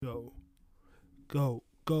go,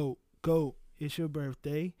 go, go. It's your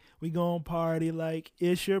birthday. We gon' party like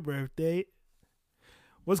it's your birthday.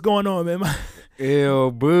 What's going on, man?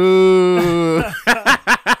 Ew, boo.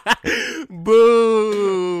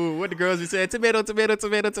 Boo. What the girls be saying? Tomato, tomato,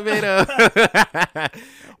 tomato, tomato. I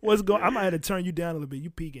might have to turn you down a little bit. You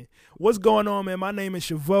peeking. What's going on, man? My name is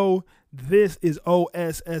Chavo. This is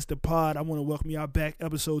OSS The Pod. I want to welcome y'all back.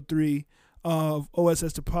 Episode 3 of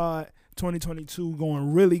OSS The Pod. 2022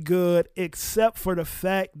 going really good, except for the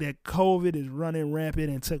fact that COVID is running rampant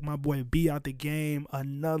and took my boy B out the game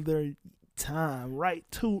another time, right?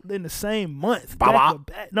 Two in the same month. Back to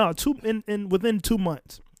back. No, within 2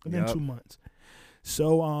 months. Within 2 months.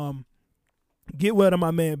 So get well to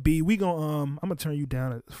my man B. We gonna I'm gonna turn you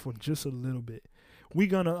down for just a little bit. We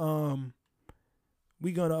gonna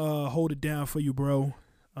hold it down for you, bro.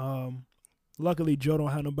 Luckily Joe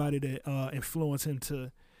don't have nobody to influence him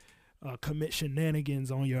to commit shenanigans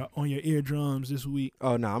on your eardrums this week.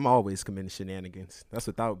 Oh no, I'm always committing shenanigans. That's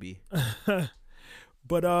what that would be.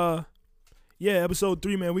 But yeah, episode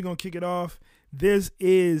 3, man, we're gonna kick it off. This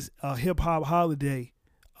is a hip hop holiday.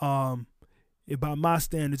 By my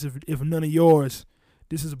standards, if none of yours,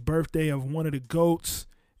 this is a birthday of one of the GOATs,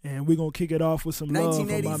 and we're gonna kick it off with some love from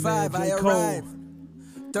my man J. Cole.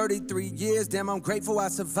 33 years, damn, I'm grateful I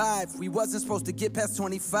survived. We wasn't supposed to get past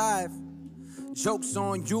 25. Jokes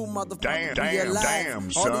on you, motherfucker. Damn,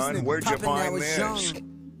 son, where'd you find this? Young.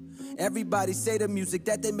 Everybody say the music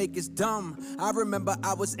that they make is dumb. I remember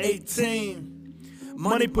I was 18.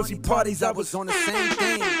 Money, pussy parties, I was on the same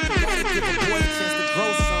thing. Gotta give a boy a chance to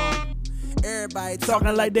grow some. Everybody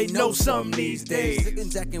talking like they know something these days. Sick and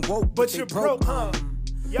Jack and woke, but you're broke, huh?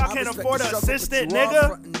 Y'all can't afford an assistant,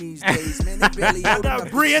 nigga. I got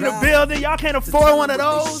Bree in the building. Y'all can't afford one of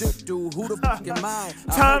those.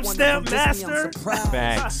 Timestamp master.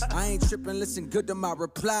 Facts. I ain't tripping. Listen good to my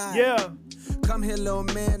reply. Yeah. Come here, little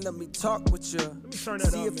man. Let me talk with you. Let me turn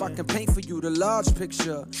that See up, if man. I can paint for you the large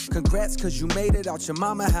picture. Congrats, cause you made it out your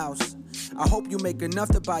mama house. I hope you make enough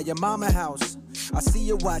to buy your mama house. I see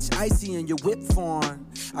you watch Icy and your whip form.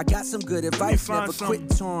 I got some good advice, never quit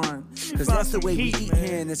torn. Cause that's the way we eat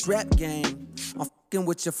here in this rap game. I'm fucking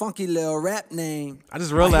with your funky little rap name. I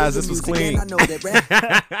just realized this was clean. I know that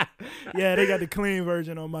rap. Yeah, they got the clean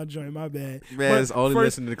version on my joint. My bad. Man, it's only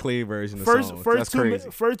listening to the clean version of the song. That's crazy.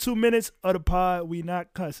 First 2 minutes of the pod, we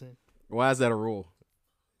not cussing. Why is that a rule?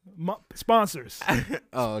 Sponsors.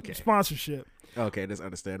 Oh, okay. Sponsorship. Okay, that's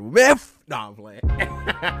understandable. Man, I'm playing.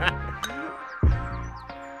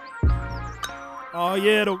 Oh,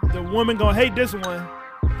 yeah, the woman gonna hate this one.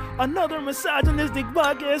 Another misogynistic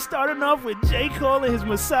podcast starting off with J. Cole and his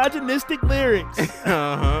misogynistic lyrics.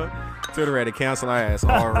 Uh-huh. Twitter had to cancel our ass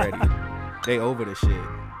already. They over the shit.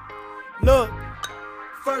 Look,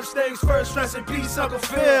 first things first, rest in peace, Uncle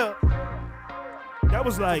Phil. That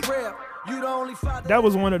was like, that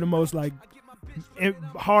was one of the most like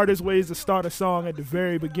hardest ways to start a song at the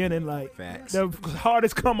very beginning. Like, facts. The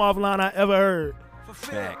hardest come off line I ever heard.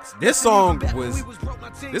 Facts. This song was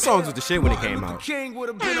the shit when it came out. For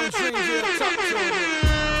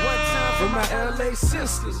my LA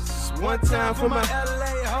sisters, one time for my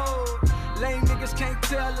LA hoes. Lame niggas can't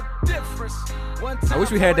tell the difference. I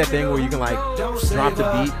wish we had that thing where you can like drop the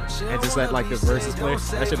beat and just let like the verses play.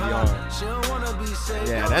 That should be hard.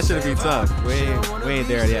 Yeah, that should be tough. We ain't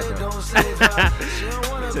there yet though.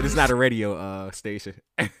 So this is not a radio station.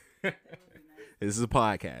 This is a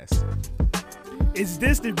podcast. Is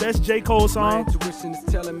this the best J. Cole song?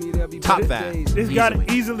 Top 5. This got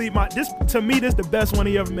it easily. This to me, this the best one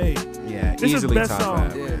he ever made. Yeah, this easily is the best top song.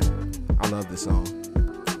 5. Yeah. I love this song.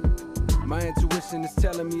 My intuition is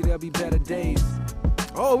telling me there'll be better days.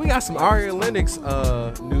 Oh, we got some Ari Lennox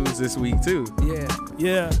news this week too.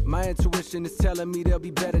 Yeah. My intuition is telling me there'll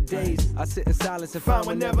be better days. I sit in silence and find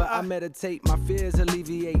whenever I meditate. My fears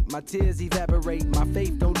alleviate, my tears evaporate, my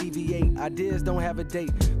faith don't deviate. Ideas don't have a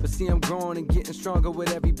date, but see I'm growing and getting stronger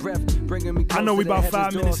with every breath, bringing me closer. I know we to about heaven's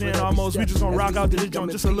 5 minutes doors in with almost. every We just gonna step. rock As out we to this become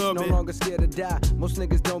joint in just a peace, little no bit. longer scared to die. Most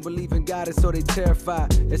niggas don't believe in God, and so they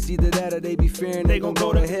terrified. It's either that or they be fearing they gon'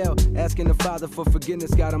 go to hell. Asking the Father for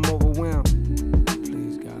forgiveness got them overwhelmed.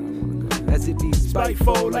 As if he's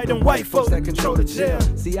spiteful, like them white folks that control the jail.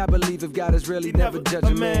 See, I believe if God is real, he never judge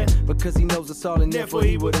a man, because he knows us all and therefore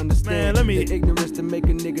he would understand. Man, the ignorance to make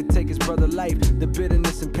a nigga take his brother's life, the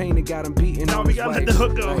bitterness and pain that got him beaten. Now we gotta let the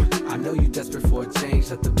hook go. I know you desperate for a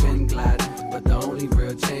change, let the pen glide, but the only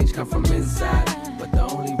real change come from inside. But the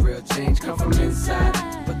only real change come from inside.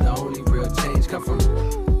 But the only real change come from.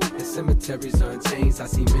 The cemeteries are in chains, I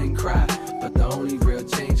see men cry, but the only real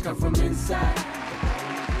change come from inside.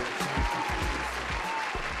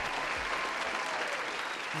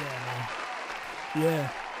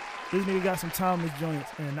 Yeah, this nigga got some timeless joints,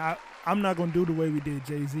 and I'm not gonna do the way we did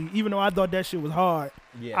Jay-Z, even though I thought that shit was hard.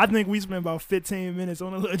 Yeah. I think we spent about 15 minutes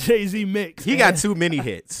on a little Jay-Z mix. He got too many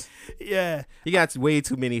hits. Yeah. He got way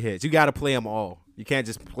too many hits. You got to play them all. You can't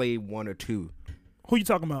just play one or two. Who you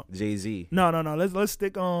talking about? Jay-Z. No. Let's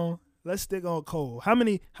stick on Cole. How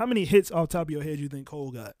many hits off the top of your head you think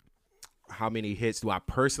Cole got? How many hits do I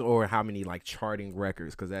personally, or how many like charting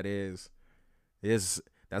records? Because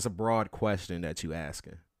that's a broad question that you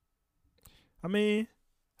asking. I mean,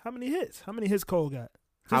 how many hits? How many hits Cole got?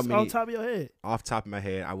 How Just many- off the top of your head. Off the top of my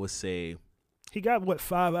head, I would say He got what,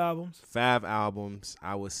 5 albums? 5 albums.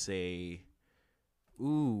 I would say,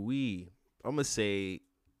 I'm gonna say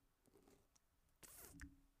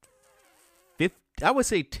 50. I would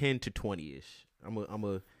say 10 to 20-ish. I'm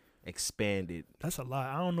gonna expand it. That's a lot.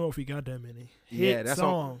 I don't know if he got that many Yeah, hit that's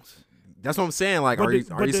songs. That's what I'm saying. Like, But are you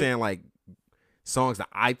the- saying like songs that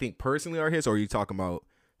I think personally are hits, or are you talking about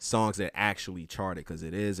songs that actually charted? Because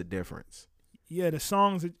it is a difference. Yeah, the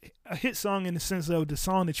songs, a hit song in the sense of the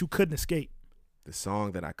song that you couldn't escape. The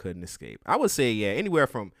song that I couldn't escape. I would say, anywhere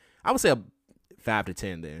from, I would say 5 to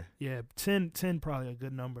 10 there. Yeah, 10 probably a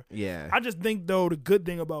good number. Yeah. I just think, though, the good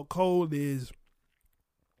thing about Cole is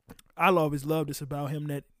I'll always love this about him,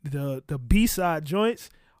 that the B-side joints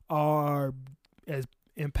are as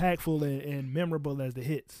impactful and memorable as the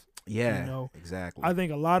hits. Yeah, You know, exactly. I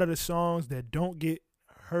think a lot of the songs that don't get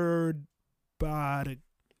heard by the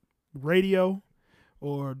radio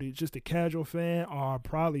or just the casual fan are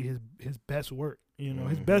probably his best work. You know,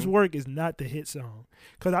 his best work is not the hit song,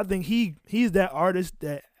 because I think he's that artist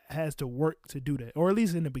that has to work to do that, or at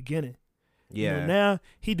least in the beginning. yeah. You know, now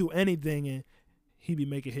he do anything and he be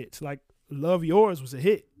making hits. Like "Love Yours" was a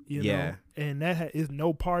hit. You Yeah. know, and that is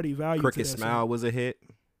no party value. Crooked to that Smile song. was a hit.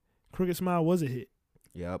 Crooked Smile was a hit.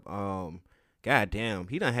 Yep. God damn,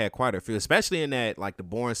 he done had quite a few, especially in that like the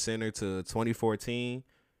Born Center to 2014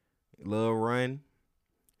 little run.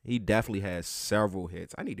 He definitely has several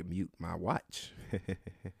hits. I need to mute my watch.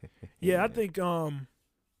 Yeah, I think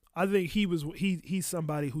he's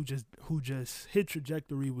somebody who just his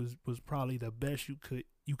trajectory was probably the best you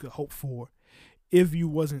could hope for, if you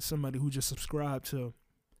wasn't somebody who just subscribed to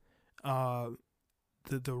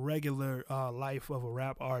the regular life of a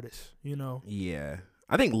rap artist, you know. Yeah.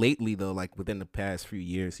 I think lately though, like within the past few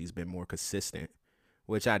years, he's been more consistent,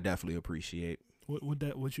 which I definitely appreciate.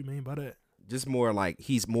 What you mean by that? Just more like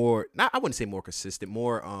he's more, not, I wouldn't say more consistent,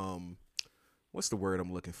 more what's the word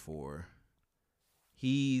I'm looking for?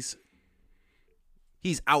 He's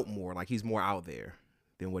out more, like he's more out there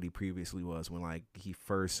than what he previously was when like he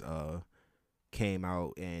first came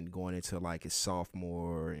out and going into like his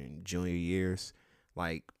sophomore and junior years,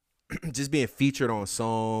 like just being featured on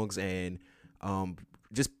songs and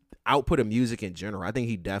just output of music in general. I think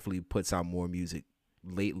he definitely puts out more music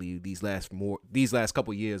lately these last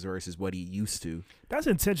couple years versus what he used to. That's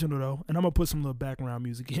intentional though, and I'm gonna put some little background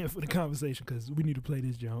music in for the conversation because we need to play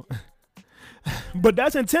this joint. But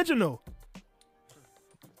that's intentional.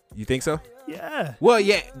 You think so? Yeah. Well,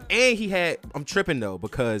 yeah, and I'm tripping though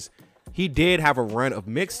because he did have a run of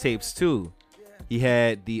mixtapes too. He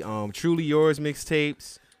had the Truly Yours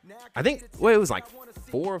mixtapes. I think it was like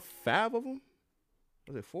 4 or 5 of them.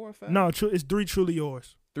 Was it 4 or 5? No, it's 3 Truly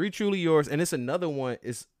Yours. 3 Truly Yours, and it's another one.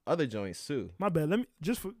 It's other joints too. My bad. Let me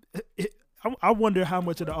just for. I wonder how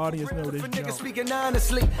much of the audience know this For niggas joint. speaking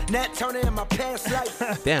honestly, Nat Turner in my past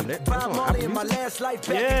life. Damn, that's Bob on Marley Apple in my Music? last life.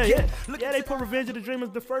 Back Yeah, again. yeah. Look Yeah, they into put the- Revenge of the Dreamers,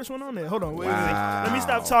 the first one on there. Hold on, wait. Wow. Let me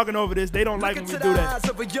stop talking over this. They don't like Look when we into do the that. eyes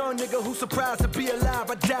of a young nigga who's surprised to be alive.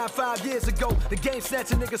 I died 5 years ago. The game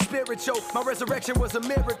snatching nigga spiritual. My resurrection was a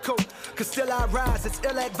miracle. Cause still I rise. It's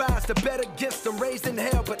ill advised to bet against them. Raised in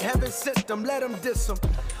hell, but heaven sent them. Let them diss them.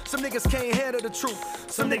 Some niggas can't handle the truth.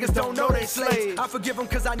 Some niggas don't know they slaves. I forgive them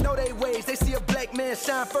cause I know they ways. They see a black man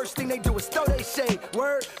shine. First thing they do is throw they shade.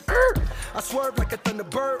 Word. I swerve like a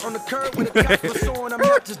thunderbird on the curb when the cops was on. I'm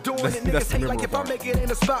not just doing it. That's Niggas the hate like if I memorable make it in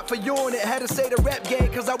a spot for you on it. Had to say the rap game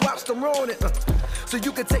cause I watched them ruin it. So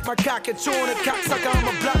you can take my cock and chew on it. Cocksucker, I'm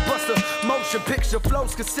a blockbuster. Motion picture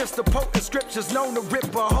flows consist of potent scriptures known to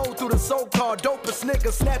rip a hole through the so-called dopest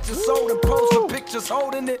nigga. Snatch your soul and pose for pictures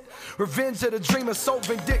holding it. Revenge of the dreamer, so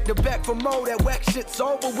vindictive. Back for more, that whack shit's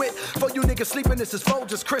over with. For you niggas sleeping, this is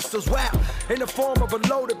Folgers crystals. Wow. In the form of a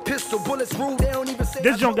loaded pistol. Bullets rule, they don't even say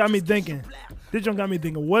This I joint got told me you.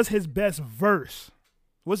 thinking. What's his best verse?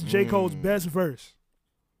 What's J. Cole's best verse?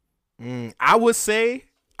 I would say,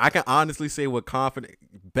 I can honestly say with confidence,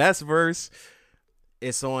 best verse,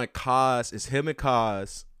 it's on Cause. It's him and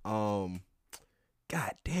Cause. God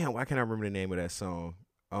damn, why can't I remember the name of that song?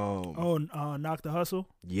 Knock the Hustle.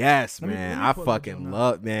 Yes, Let me man. pull I that fucking joint up.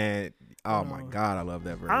 love, man. Oh my God, I love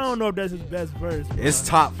that verse. I don't know if that's his best verse. It's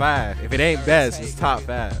top 5. If it ain't best, it's top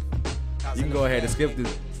 5. You can go ahead and skip through.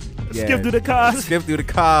 Yeah. Skip through the cars. Skip through the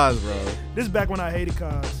cars, bro. This is back when I hated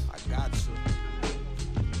cars. I got you.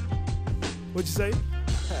 What'd you say?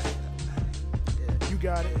 You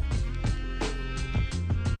got it.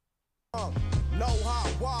 No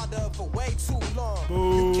hot water for way too long.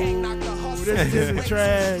 Boo. You can't knock the hustle. This is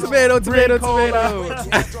trash. Tomato.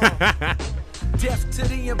 Death to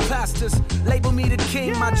the imposters. Label me the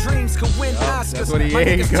king. My dreams could win Oscars. That's what he My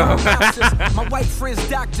ain't niggas go. turn mobsters. My white friends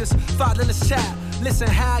doctors. Fatherless child. Listen,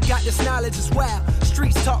 how I got this knowledge is wild.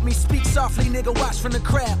 Streets taught me speak softly, nigga, watch from the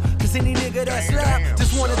crowd. Cause any nigga that's loud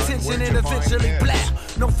just want attention and eventually blab.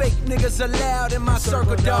 No fake niggas allowed in my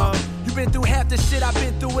circle, dog. You been through half the shit, I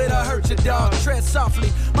been through it, I hurt your dog. Tread softly,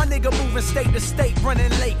 my nigga moving state to state,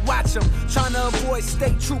 running late, watch him. Trying to avoid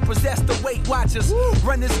state troopers, that's the Weight Watchers.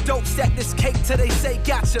 Run this dope, stack this cake till they say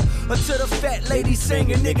gotcha. Or to the fat lady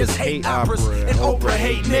singing, niggas hate operas. And Oprah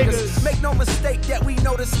hate niggas. Make no mistake that we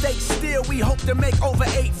know the stakes, still we hope to make over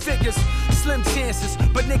 8 figures. Slim chances,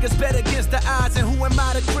 but niggas bet against the odds. And who am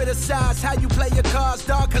I to criticize how you play your cards,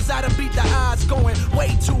 dog? Cause I done beat the odds going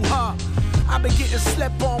way too hard. I've been getting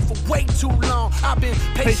slept on for way too long. I've been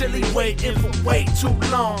patiently waiting for way too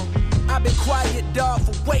long. I've been quiet, dog,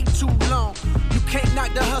 for way too long. You can't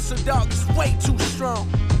knock the hustle, dog, it's way too strong.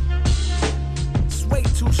 It's way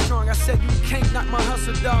too strong. I said you can't knock my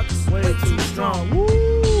hustle, dog, it's way too strong. Woo.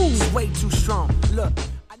 It's way too strong. Look.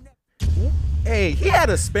 Hey, he had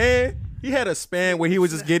a span. He had a span where he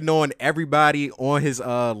was just getting on everybody on his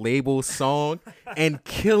label song and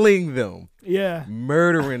killing them. Yeah.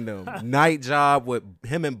 Murdering them. Night Job with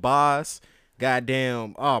him and Boss.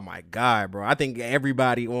 Goddamn. Oh my God, bro. I think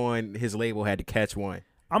everybody on his label had to catch one.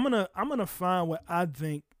 I'm gonna find what I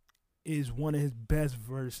think is one of his best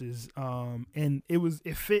verses. And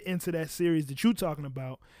it fit into that series that you talking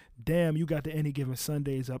about. Damn, you got the Any Given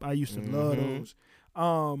Sundays up. I used to love those.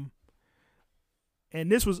 And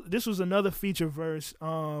this was another feature verse.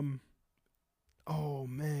 Oh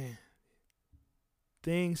man.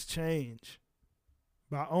 Things Change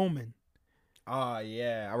by Omen. Oh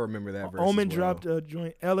yeah, I remember that verse. Omen as well. dropped a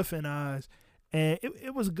joint Elephant Eyes, and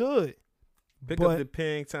it was good. Pick up the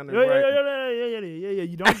pen, time to Yeah.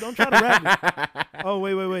 You don't try to rap it. Oh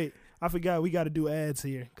wait. I forgot we got to do ads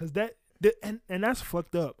here, cause and that's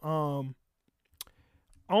fucked up. Omen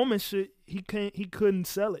shit, he couldn't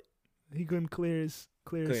sell it. He couldn't clear his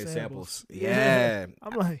samples. Yeah.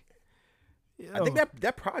 I'm like, I think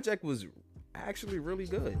that project was actually really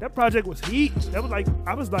good. That project was heat. That was like,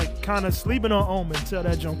 I was like kind of sleeping on Omen until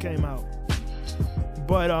that joint came out.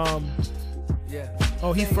 But Yeah.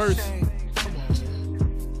 oh, he first. Come on,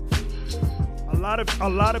 man. A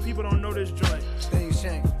lot of people don't know this joint. Things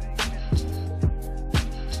change.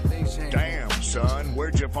 Things change. Damn, son,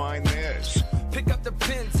 where'd you find this? Pick up the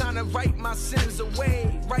pen, time to write my sins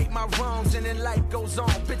away. Right my wrongs and then life goes on.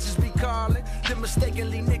 Bitches be calling, then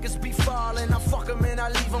mistakenly niggas be falling. I fuck them and I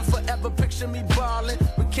leave them forever. Picture me ballin'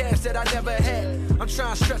 with cash that I never had. I'm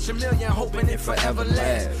trying to stretch a million, hoping it forever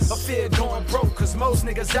lasts. I fear going broke, cause most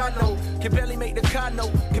niggas I know can barely make the car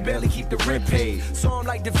note, can barely keep the rent paid. So I'm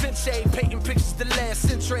like Da Vinci, painting pictures the last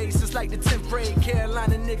century. Since like the 10th grade,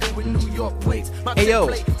 Carolina nigga with New York plates. My Hey, yo.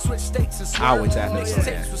 template, switch states and swerve. I went to that nigga.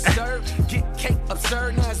 Mixtapes was served, get cake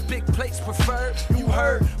absurd, now it's big plates preferred. You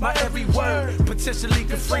heard my every word, potentially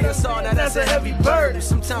could free us all, now that's a heavy burden.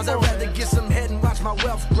 Sometimes I'd rather get some head and watch my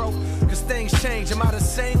wealth grow, cause things change. Am I the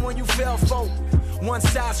same when you fell for? One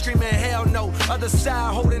side screaming hell no, other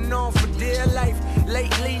side holding on for dear life.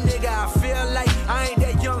 Lately nigga I feel like I ain't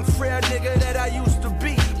that young frail nigga that I used to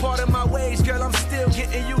be. Part of my ways, girl, I'm still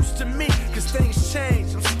getting used to me, cause things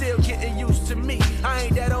change, I'm still getting used to me. I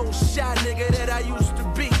ain't that old shy nigga that I used to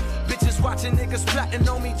be. Bitches watching niggas plotting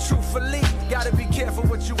on me truthfully. Gotta be careful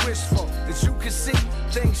what you wish for, cause you can see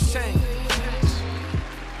things change.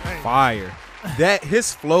 Fire. That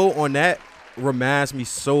his flow on that reminds me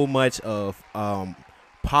so much of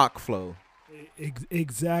Pac flow.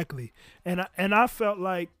 Exactly. And I felt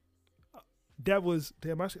like that was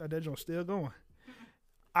damn. I got that joint still going.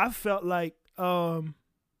 I felt like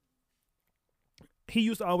he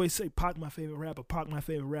used to always say Pac my favorite rapper, Pac my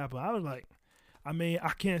favorite rapper. I was like, I mean, I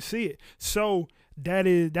can't see it. So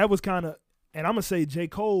that was kind of, and I'm gonna say J.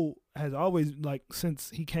 Cole has always, like, since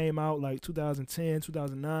he came out like 2010,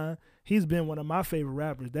 2009, he's been one of my favorite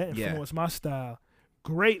rappers. That influenced my style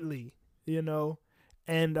greatly, you know,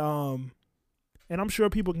 and I'm sure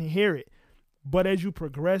people can hear it. But as you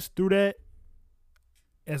progress through that,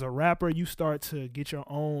 as a rapper, you start to get your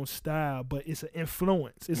own style, but it's an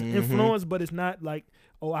influence. It's an influence, but it's not like,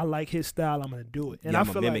 oh, I like his style, I'm gonna do it. And Yeah, I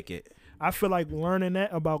I'ma feel mimic like it. I feel like learning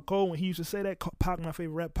that about Cole when he used to say that, Pac my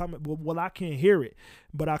favorite rap, Pac, well, I can't hear it,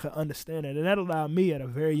 but I can understand it. And that allowed me at a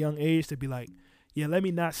very young age to be like, yeah, let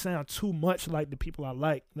me not sound too much like the people I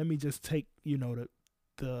like. Let me just take,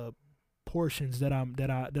 the portions that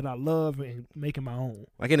I love and make it my own.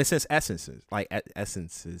 Like in a sense, essences. Like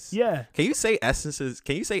essences. Yeah. Can you say essences?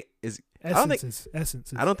 Can you say is Essences.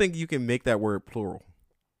 I don't think you can make that word plural.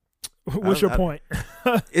 What's your point?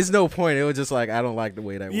 It's no point. It was just like I don't like the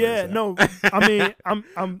way that word. Yeah, no. I mean,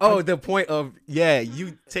 I'm. The point of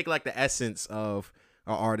you take like the essence of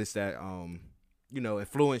an artist that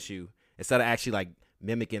influence you instead of actually like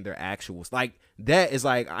mimicking their actuals. Like that is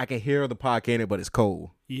like I can hear the Pac in it, but it's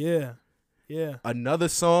cold. Yeah. Another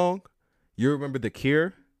song, you remember The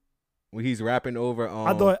Cure when he's rapping over?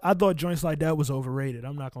 I thought joints like that was overrated.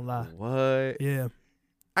 I'm not gonna lie. What? Yeah.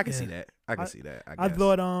 I can see that. I can see that. I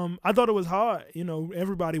thought it was hard.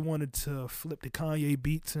 Everybody wanted to flip the Kanye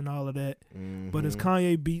beats and all of that, but as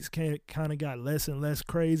Kanye beats kind of got less and less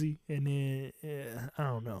crazy, and then I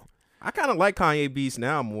don't know. I kind of like Kanye beats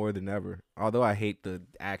now more than ever. Although I hate the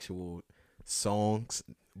actual songs,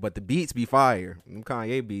 but the beats be fire. Them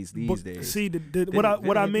Kanye beats these days. See,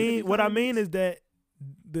 what I mean is that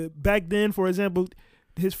back then, for example,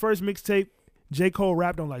 his first mixtape, J. Cole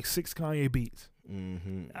rapped on like 6 Kanye beats.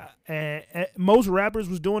 And most rappers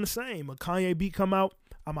was doing the same. A Kanye beat come out,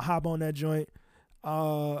 I'ma hop on that joint,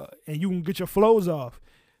 and you can get your flows off.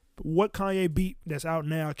 But what Kanye beat that's out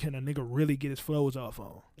now can a nigga really get his flows off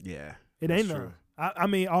on? Yeah, it ain't none. I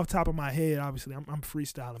mean, off top of my head, obviously, I'm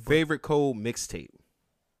freestyling. Favorite Cole mixtape?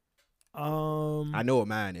 I know what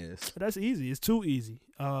mine is. That's easy. It's too easy.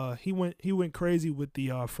 He went crazy with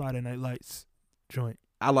the Friday Night Lights joint.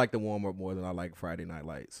 I like the warm up more than I like Friday Night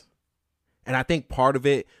Lights. And I think part of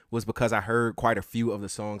it was because I heard quite a few of the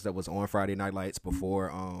songs that was on Friday Night Lights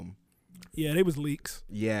before. Yeah, they was leaks.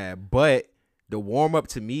 Yeah, but the warm up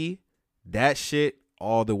to me, that shit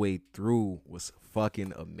all the way through was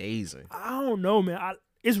fucking amazing. I don't know, man.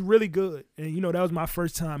 It's really good, and that was my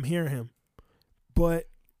first time hearing him. But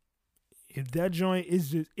if that joint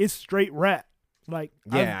is it's straight rap, like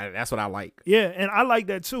that's what I like. Yeah, and I like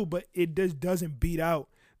that too. But it just doesn't beat out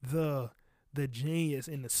the genius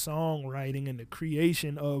in the songwriting and the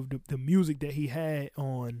creation of the music that he had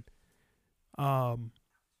on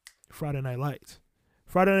Friday Night Lights.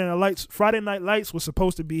 Friday Night Lights was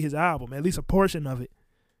supposed to be his album, at least a portion of it,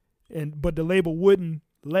 but the label wouldn't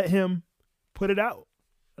let him put it out.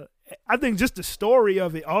 I think just the story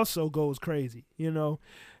of it also goes crazy, and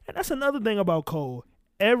that's another thing about Cole.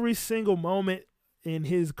 Every single moment in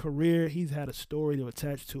his career, he's had a story to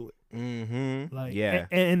attach to it. Like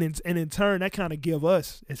and in turn that kind of give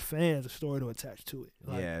us as fans a story to attach to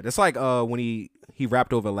it. That's like when he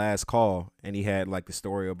rapped over Last Call and he had like the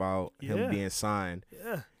story about him being signed.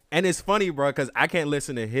 And it's funny, bro, because I can't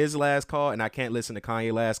listen to his Last Call and I can't listen to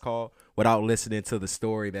Kanye Last Call without listening to the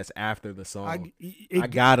story that's after the song. I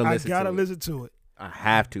gotta listen to it. I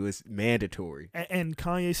have to. It's mandatory. And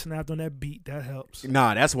Kanye snapped on that beat. That helps.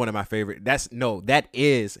 Nah, that's one of my favorite. That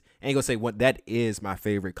is. I ain't gonna say what. That is my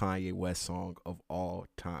favorite Kanye West song of all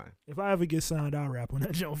time. If I ever get signed, I'll rap on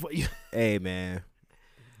that joint for you. Hey, man.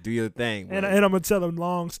 Do your thing. And I'm gonna tell a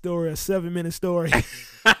long story, a 7-minute story.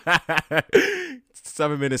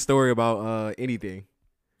 7-minute story about anything.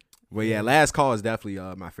 But yeah, Last Call is definitely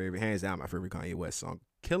my favorite, hands down my favorite Kanye West song.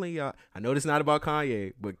 Killing y'all. I know this not about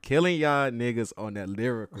Kanye, but killing y'all niggas on that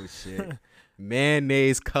lyrical shit.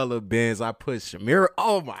 Mayonnaise color Benz. I push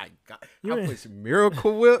oh my God. I push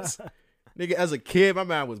Miracle Whips. Nigga, as a kid, my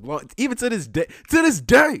mind was blown. Even to this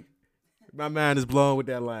day, my mind is blown with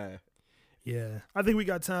that line. Yeah. I think we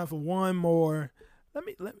got time for one more. Let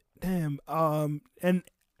me damn. And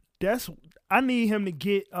that's I need him to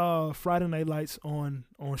get Friday Night Lights on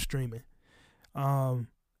streaming.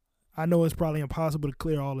 I know it's probably impossible to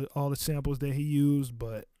clear all the samples that he used,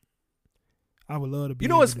 but I would love to be. You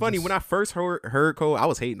know what's funny? When I first heard Cole, I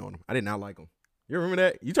was hating on him. I did not like him. You remember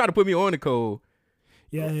that? You tried to put me on to Cole.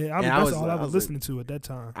 Yeah, that's all I was listening to at that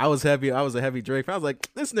time. I was a heavy Drake fan. I was like,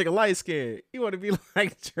 this nigga light skinned. You want to be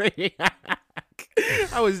like Drake?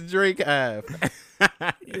 I was Drake half.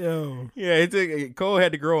 Yo. Yeah, Cole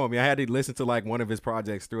had to grow on me. I had to listen to like one of his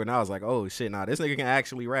projects through, and I was like, oh shit, nah, this nigga can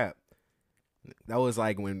actually rap. That was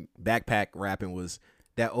like when backpack rapping was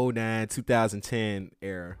that 2009, 2010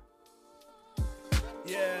 era.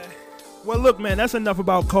 Yeah. Well, look, man, that's enough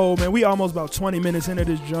about Cole, man. We almost about 20 minutes into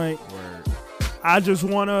this joint. Word. I just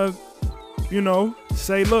want to,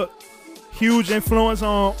 say, look, huge influence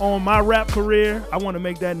on my rap career. I want to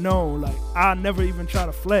make that known. Like, I never even try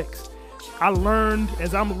to flex. I learned,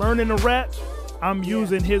 as I'm learning to rap, I'm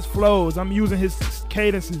using his flows. I'm using his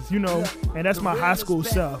cadences, you know, and that's my high school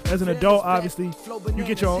self. As an adult, obviously, you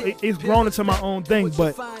get your own, it's grown into my own thing,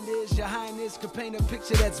 but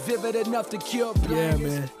yeah,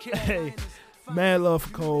 man. Hey, mad love for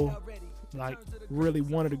Cole. Like, really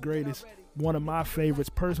one of the greatest, one of my favorites,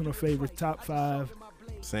 personal favorites, top 5.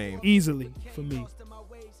 Same. Easily for me.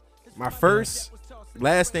 My first,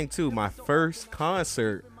 last thing too, my first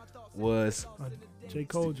concert was J.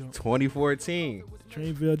 Cole joint. 2014.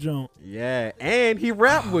 Trainville joint. Yeah, and he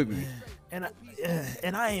rapped with me. And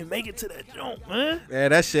I ain't make it to that joint, man. Yeah,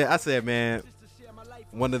 that shit, I said, man,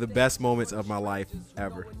 one of the best moments of my life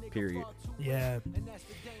ever, period. Yeah.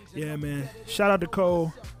 Yeah, man. Shout out to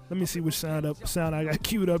Cole. Let me see which sound I got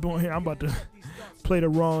queued up on here. I'm about to play the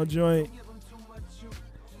wrong joint.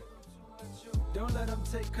 Don't let them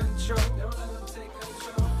take control.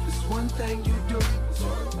 It's one thing you do.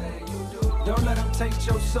 Don't let them take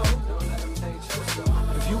your soul.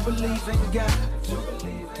 If you believe in God,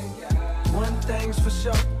 one thing's for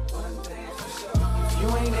sure. If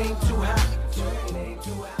you ain't aim too high, then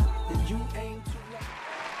you aim too low.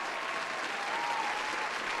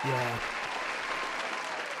 Yeah.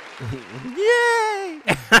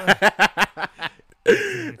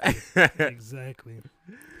 Exactly.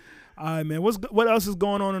 All right, man. What else is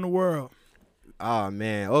going on in the world? Oh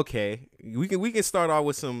man, okay. We can start off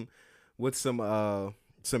with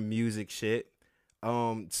some music shit.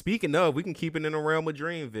 Speaking of, we can keep it in the realm of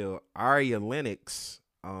Dreamville. Aria Lennox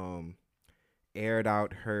aired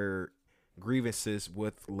out her grievances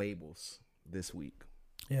with labels this week.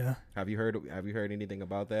 Yeah. Have you heard anything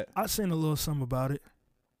about that? I seen a little something about it.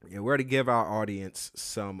 Yeah, we're to give our audience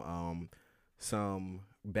some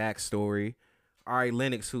backstory. Ari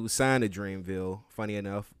Lennox, who signed to Dreamville, funny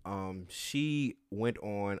enough, she went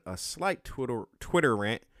on a slight Twitter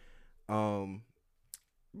rant.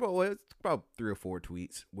 Well, it's about 3 or 4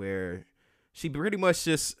 tweets where she pretty much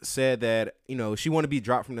just said that, you know, she want to be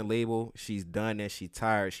dropped from the label. She's done and she's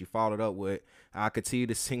tired. She followed up with, "I'll continue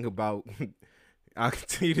to sing about." I'm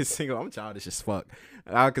childish as fuck.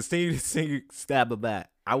 I'll continue to sing. Stab a bat.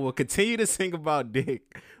 I will continue to sing about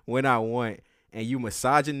dick when I want. And you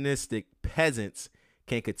misogynistic peasants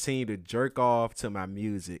can continue to jerk off to my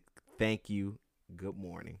music. Thank you. Good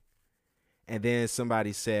morning. And then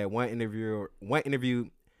somebody said one interview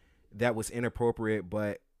that was inappropriate,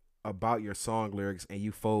 but about your song lyrics, and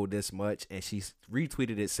you fold this much. And she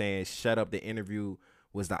retweeted it saying, "Shut up. The interview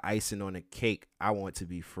was the icing on the cake. I want to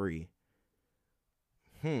be free."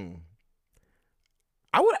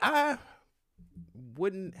 I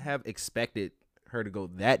wouldn't have expected her to go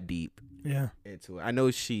that deep. Yeah. Into it. I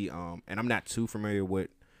know she and I'm not too familiar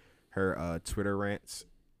with her Twitter rants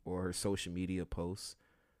or her social media posts.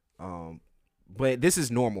 But this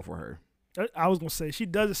is normal for her. I was gonna say she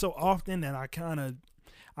does it so often that I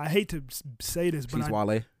hate to say this, but She's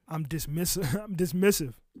Wale. I'm dismissive. I'm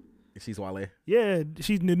dismissive. She's Wale. Yeah,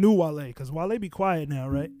 she's the new Wale, because Wale be quiet now,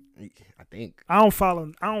 right? I think. I don't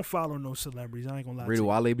follow no celebrities. I ain't gonna lie. Really,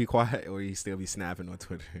 Wale be quiet, or he still be snapping on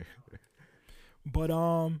Twitter? But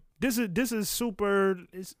this is super.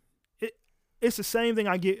 It's the same thing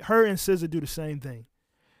I get. Her and SZA do the same thing.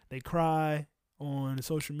 They cry on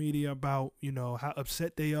social media about, you know, how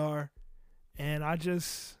upset they are, and I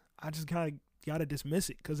just kind of gotta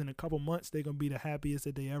dismiss it, because in a couple months they're gonna be the happiest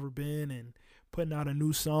that they ever been and putting out a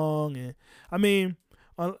new song. And I mean,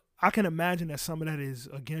 I can imagine that some of that is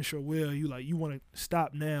against your will. You want to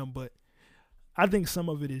stop now, but I think some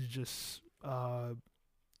of it is just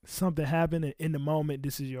something happened, and in the moment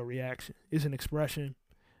this is your reaction. It's an expression,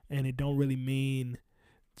 and it don't really mean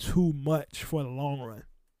too much for the long run.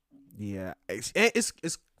 Yeah, it's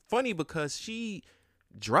funny because she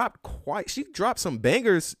dropped some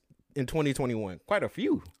bangers in 2021, quite a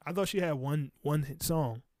few. I thought she had one hit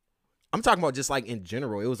song. I'm talking about just like in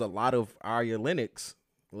general. It was a lot of Aria Lennox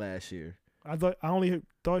last year. I only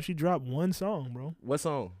thought she dropped one song, bro. What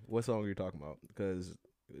song? What song are you talking about? Because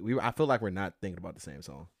I feel like we're not thinking about the same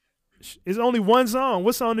song. It's only one song.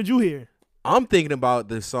 What song did you hear? I'm thinking about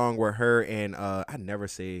the song where her and I never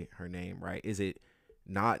say her name right. Is it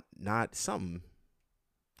not something?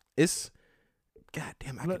 It's God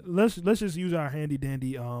damn. Let's just use our handy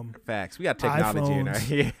dandy facts. We got technology in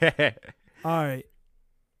there. Yeah. All right.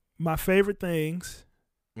 My favorite things.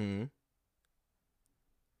 Mm-hmm.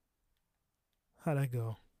 How'd that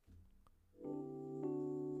go?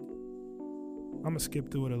 I'm gonna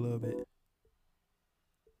skip through it a little bit.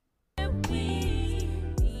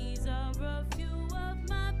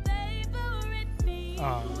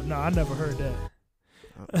 Oh, no, I never heard that.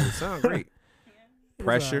 It sounds great.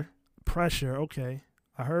 Pressure. Pressure, okay.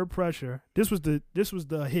 I heard Pressure. This was the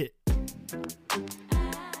hit.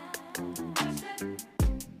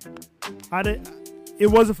 It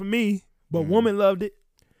wasn't for me, but Mm-hmm. women loved it,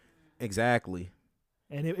 Exactly.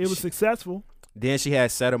 and it was successful. Then she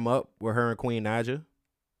had Set 'Em Up with her and Queen Naija.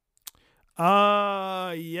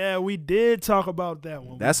 Yeah, we did talk about that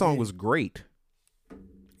one. That song was great.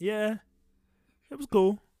 Yeah, it was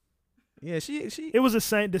cool. Yeah, she It was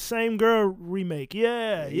the same girl remake.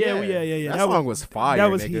 Yeah. That song was fire. That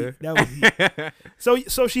was nigga. heat. That was heat.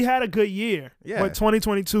 So she had a good year. Yeah. But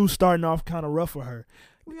 2022 starting off kind of rough for her.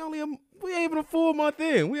 we ain't even a full month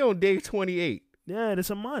in. We on day 28. Yeah, it's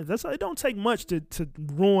a month. It don't take much to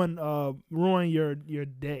ruin your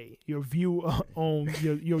day, your view on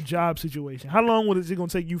your job situation. How long is it gonna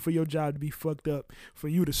take you for your job to be fucked up for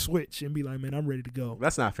you to switch and be like, man, I'm ready to go?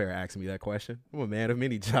 That's not fair asking me that question. I'm a man of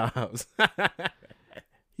many jobs.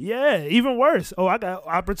 Yeah, even worse. Oh, I got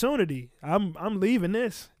opportunity. I'm leaving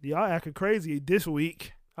this. Y'all acting crazy this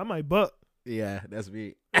week. I might buck. Yeah, that's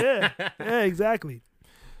me. Yeah, exactly.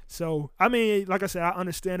 So, I mean, like I said, I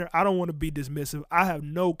understand her. I don't want to be dismissive. I have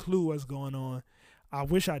no clue what's going on. I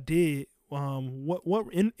wish I did. What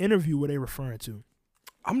interview were they referring to?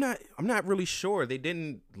 I'm not really sure. They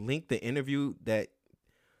didn't link the interview that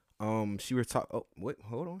she was talking. Oh, wait,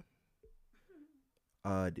 hold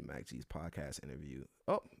on. The Mac G's podcast interview.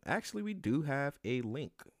 Oh, actually, we do have a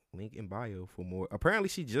link in bio for more. Apparently,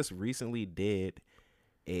 she just recently did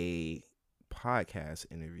a podcast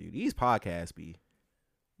interview. These podcasts be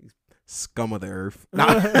scum of the earth.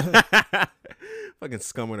 Fucking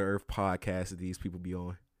scum of the earth podcast that these people be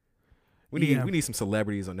on. We need some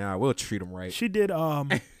celebrities on now. We'll treat them right. She did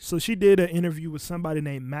so she did an interview with somebody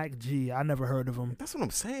named Mac G. I never heard of him. That's what I'm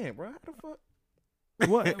saying, bro. How the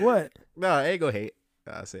fuck? What? No, I ain't gonna hate.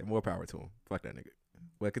 I said more power to him. Fuck that nigga.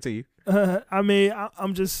 Well, continue. I mean, I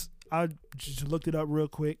just looked it up real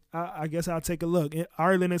quick. I guess I'll take a look.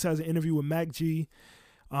 Ari Lennox has an interview with Mac G.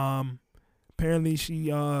 Apparently she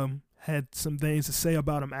had some things to say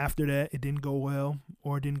about him after that. It didn't go well,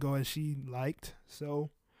 or it didn't go as she liked. So,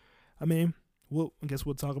 I mean, I guess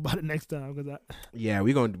we'll talk about it next time. Yeah,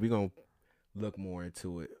 we gonna look more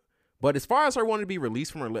into it. But as far as her wanting to be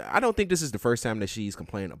released from her, I don't think this is the first time that she's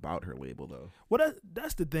complaining about her label, though. Well,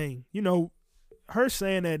 that's the thing. You know, her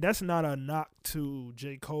saying that's not a knock to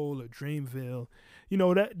J. Cole or Dreamville. You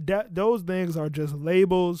know, that those things are just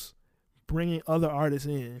labels bringing other artists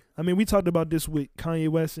in. I mean, we talked about this with Kanye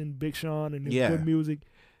West and Big Sean and Good Music.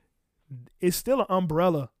 It's still an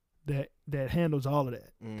umbrella that handles all of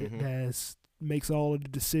that. Mm-hmm. That makes all of the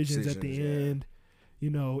decisions at the end. You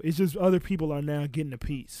know, it's just other people are now getting a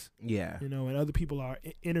piece. Yeah. You know, and other people are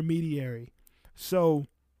intermediary. So,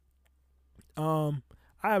 I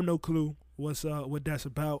have no clue what that's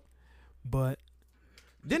about, but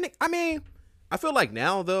I feel like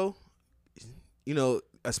now though, you know,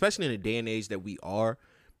 especially in the day and age that we are,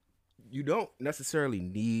 you don't necessarily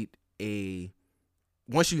need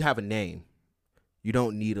once you have a name, you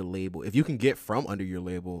don't need a label. If you can get from under your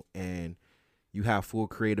label and you have full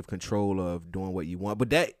creative control of doing what you want, but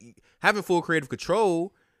that having full creative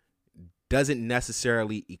control doesn't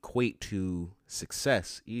necessarily equate to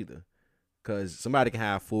success either, because somebody can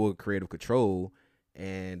have full creative control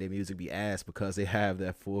and their music be ass because they have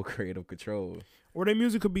that full creative control. Or their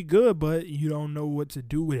music could be good, but you don't know what to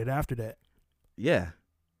do with it after that. Yeah.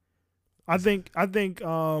 I think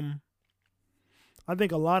a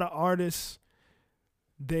lot of artists,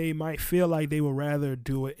 they might feel like they would rather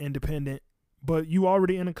do it independent, but you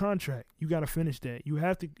already in a contract. You got to finish that. You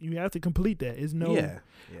have to complete that. It's no,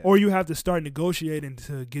 or you have to start negotiating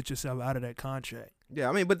to get yourself out of that contract. Yeah,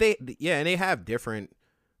 I mean, but they have different.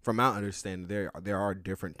 From my understanding, there are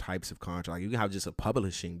different types of contract. You can have just a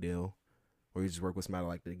publishing deal, or you just work with somebody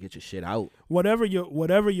like to get your shit out. Whatever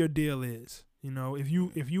your deal is, you know, if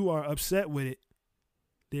you are upset with it,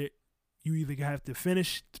 that you either have to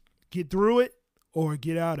finish, get through it, or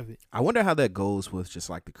get out of it. I wonder how that goes with just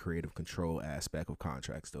like the creative control aspect of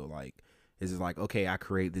contracts, though. Like, is it like, okay, I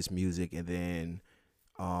create this music and then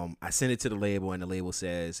I send it to the label and the label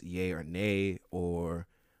says yay or nay, or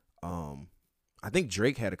I think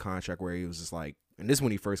Drake had a contract where he was just like, and this is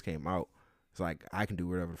when he first came out, it's like, I can do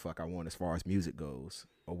whatever the fuck I want as far as music goes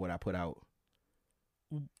or what I put out.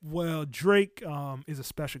 Well, Drake is a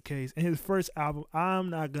special case. In his first album, I'm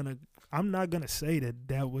not gonna say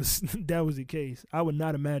that was the case. I would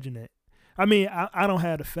not imagine that. I mean, I don't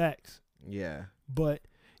have the facts. Yeah. But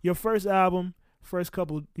your first album, first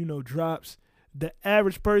couple, you know, drops, the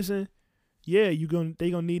average person, they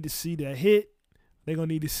gonna need to see that hit. They're gonna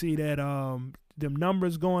need to see that them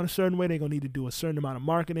numbers going a certain way. They're gonna need to do a certain amount of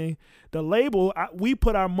marketing. The label, we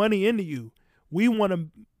put our money into you. We want to.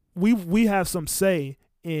 We have some say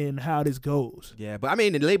in how this goes. Yeah, but I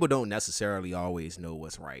mean, the label don't necessarily always know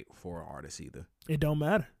what's right for an artist either. It don't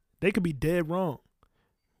matter. They could be dead wrong.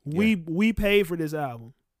 We paid for this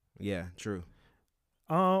album. Yeah, true.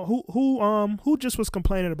 Who just was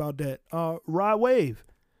complaining about that? Rod Wave.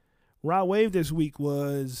 Rod Wave this week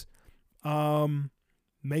was he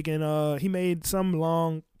made some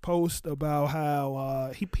long post about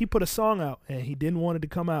how he put a song out and he didn't want it to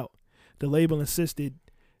come out. The label insisted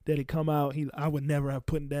that it come out. I would never have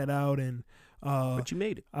put that out, and but you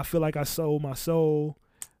made it. I feel like I sold my soul.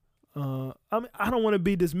 I don't want to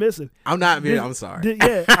be dismissive. I'm not. I'm sorry.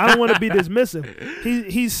 I don't want to be dismissive.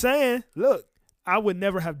 He's saying, look, I would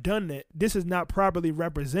never have done that. This is not properly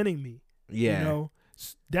representing me. Yeah. You know,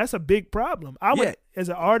 that's a big problem. I would, as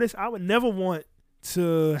an artist, I would never want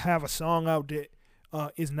to have a song out that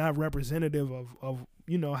is not representative of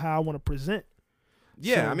how I want to present.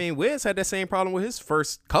 Yeah, So- I mean, Wiz had that same problem with his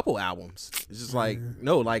first couple albums. It's just like,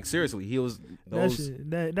 no, like seriously, he was those.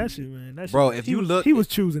 That shit, man. That shit, Bro, if you look- he was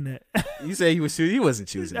choosing that. You say he wasn't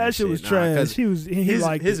choosing that shit was Nah, trash. 'cause He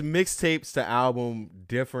liked his it. mixtapes to album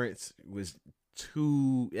difference was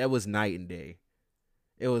that was night and day.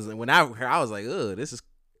 It was when I was like, ugh,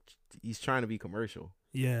 he's trying to be commercial.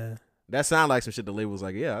 Yeah. That sounded like some shit the label was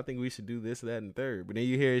like, yeah, I think we should do this, that, and third. But then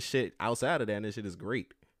you hear his shit outside of that, and this shit is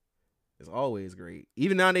great. It's always great.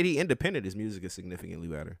 Even now that he independent, his music is significantly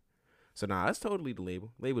better. So that's totally the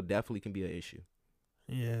label. Label definitely can be an issue.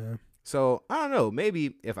 Yeah. So I don't know.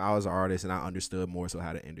 Maybe if I was an artist and I understood more so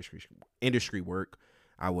how the industry work,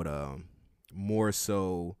 I would more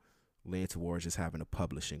so lean towards just having a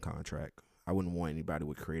publishing contract. I wouldn't want anybody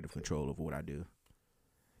with creative control over what I do.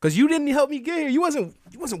 Cause you didn't help me get here. You wasn't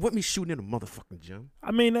with me shooting in a motherfucking gym. I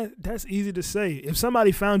mean, that's easy to say. If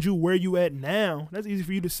somebody found you where you at now, that's easy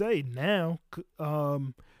for you to say now,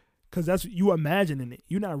 because that's you imagining it.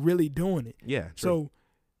 You're not really doing it. Yeah. True. So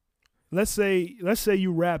let's say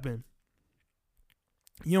you rapping.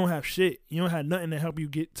 You don't have shit. You don't have nothing to help you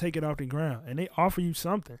take it off the ground, and they offer you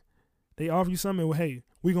something. They offer you something. Well, hey,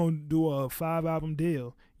 we're gonna do a 5-album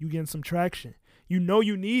deal. You getting some traction. You know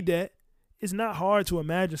you need that. It's not hard to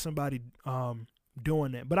imagine somebody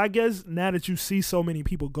doing that. But I guess now that you see so many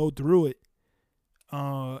people go through it,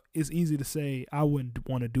 it's easy to say I wouldn't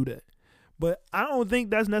want to do that. But I don't think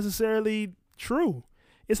that's necessarily true.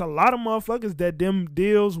 It's a lot of motherfuckers that them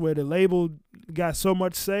deals where the label got so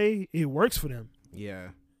much say, it works for them. Yeah.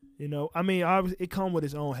 You know, I mean, obviously it comes with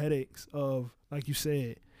its own headaches of, like you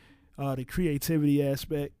said, the creativity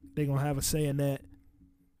aspect. They're going to have a say in that.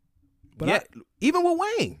 But yeah, even with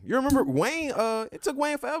Wayne. You remember Wayne, it took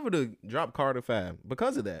Wayne forever to drop Carter 5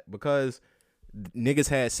 because of that. Because niggas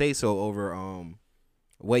had say-so over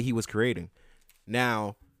what he was creating.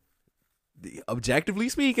 Now, objectively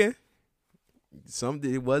speaking,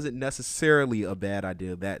 it wasn't necessarily a bad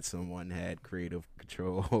idea that someone had creative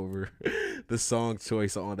control over the song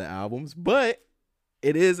choice on the albums. But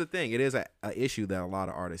it is a thing. It is a issue that a lot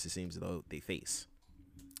of artists, it seems as though, they face.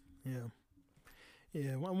 Yeah.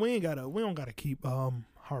 Yeah, we don't gotta keep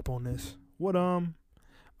harp on this. What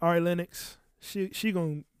Ari Lennox, she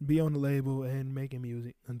gonna be on the label and making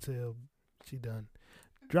music until she done.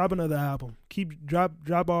 Drop another album.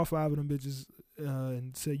 Drop all 5 of them bitches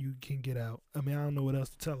and say you can get out. I mean, I don't know what else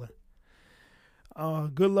to tell her.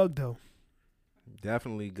 Good luck though.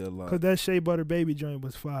 Definitely good luck. Cause that Shea Butter Baby joint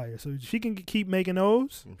was fire. So she can keep making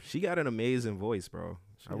those. She got an amazing voice, bro.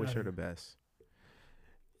 I wish her the best.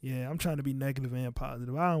 Yeah, I'm trying to be negative and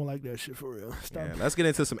positive. I don't like that shit for real. Stop. Yeah, let's get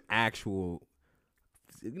into some actual,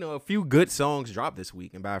 a few good songs dropped this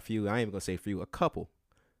week. And by a few, I ain't even going to say few, a couple.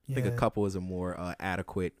 I think a couple is a more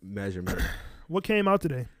adequate measurement. What came out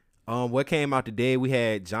today? What came out today, we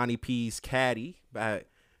had Johnny P's Caddy by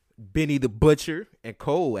Benny the Butcher and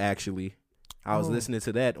Cole, actually. I was listening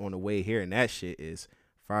to that on the way here, and that shit is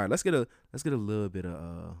fire. Let's get a little bit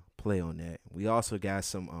of play on that. We also got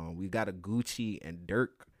some, we got a Gucci and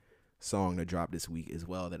Dirk song that dropped this week as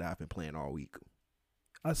well that I've been playing all week.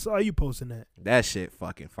 I saw you posting that. That shit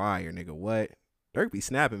fucking fire, nigga. What? Dirk be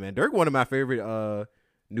snapping, man. Dirk one of my favorite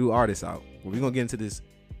new artists out. But we're gonna get into this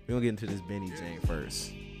Benny Jane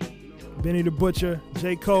first. Benny the Butcher,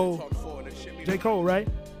 J. Cole. J. Cole, right?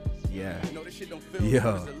 Yeah.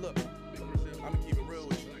 Yeah. I'm keep it real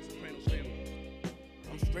with you.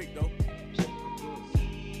 I'm straight though.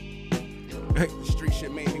 The street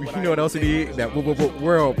shit made me You know what else it is? That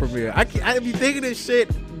world premiere. I be thinking this shit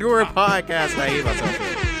during podcasts. I hate myself.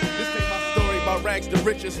 This ain't my story about rags to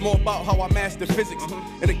riches, more about how I mastered physics.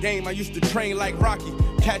 In the game, I used to train like Rocky.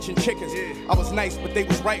 catching chickens. I was nice, but they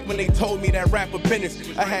was right when they told me that rapper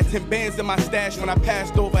business. I had 10 bands in my stash when I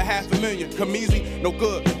passed over $500,000. Come easy, no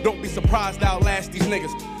good. Don't be surprised I'll last these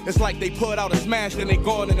niggas. It's like they put out a smash, then they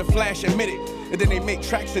gone in a flash and minute. And then they make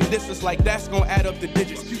tracks and disses like that's gonna add up the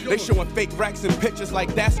digits. They showing fake racks and pictures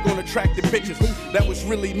like that's gonna attract the bitches. That was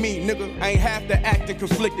really me, nigga. I ain't have to act and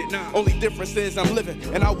conflicted. Only difference is I'm living.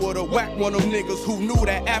 And I would've whacked one of them niggas who knew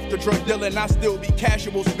that after drug dealing I still be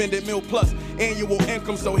casual, spending mil plus annual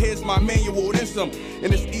income. So here's my manual, then some.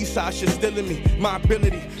 And this east side shit still in me. My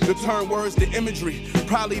ability to turn words to imagery.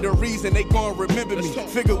 Probably the reason they gon' remember me.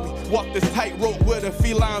 Figure we walk this tightrope with a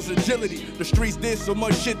feline's agility. The streets did so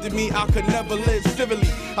much shit to me I could never live civilly.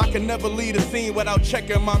 I can never lead a scene without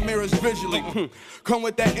checking my mirrors visually. Come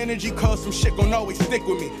with that energy, cause some shit gon' always stick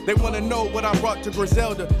with me. They wanna know what I brought to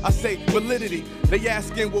Griselda. I say validity. They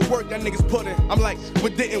asking what work that niggas put in. I'm like,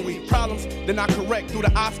 what didn't we? Problems, then I correct through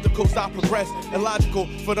the obstacles I progress. Illogical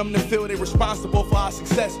for them to feel they responsible for our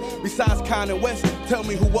success. Besides Kanye West, tell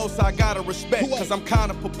me who else I gotta respect. Cause I'm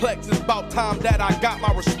kinda perplexed. It's about time that I got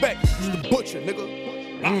my respect. It's the butcher, nigga.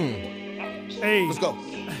 Hey. Let's go.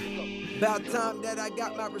 About time that I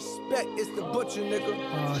got my respect. It's the butcher, nigga.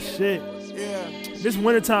 Oh shit. Yeah. This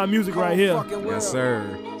wintertime music right here. Fucking world. Yes,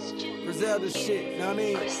 sir. Griselda shit, you know what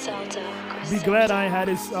I mean? Be glad I ain't had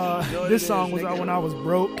this. This song was out when I was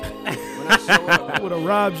broke. When I show up, I would have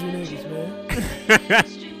robbed you niggas, man.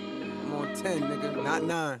 I'm on 10, nigga, not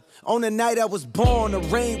 9. On the night I was born, the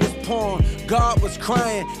rain was pouring, God was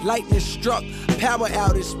crying, lightning struck, power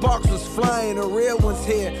outage, sparks was flying, the real one's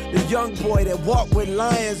here, the young boy that walked with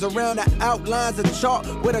lions around the outlines of chalk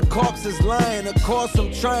where the corpse is lying. Of course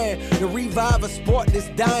I'm trying to revive a sport that's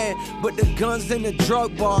dying, but the guns and the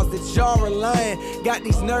drug bars that y'all relying got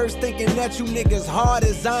these nerves thinking that you niggas hard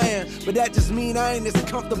as iron, but that just mean I ain't as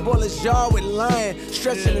comfortable as y'all with lying,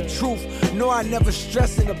 stretching the truth. No, I never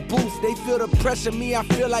stress in the booth. They feel the pressure, me I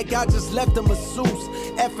feel like I just left a masseuse.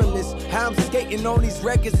 Effortless, how I'm skating on these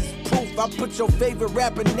records is proof. I put your favorite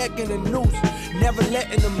rapper neck in a noose, never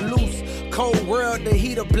letting them loose. Cold world, the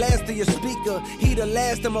heater blast to your speaker. He the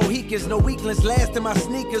last of Mohicans, no weaklings last in my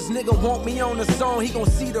sneakers. Nigga want me on the song, he gon'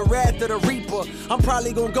 see the wrath of the reaper. I'm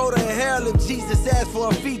probably gon' go to hell if Jesus asks for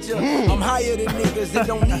a feature. I'm higher than niggas and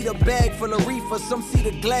don't need a bag full of reefer. Some see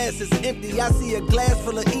the glass is empty, I see a glass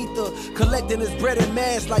full of ether. Collecting his bread and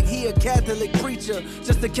mass like he a Catholic preacher.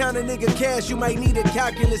 Just to count a nigga cash, you might need a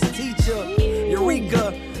calculus teacher.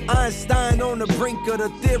 Eureka. Einstein on the brink of the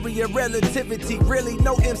theory of relativity. Really,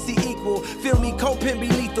 no MC equal. Feel me, Copen be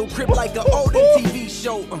lethal. Crip like an olden TV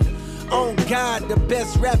show. On God, the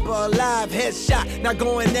best rapper alive. Headshot. Now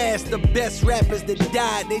go and ask the best rappers that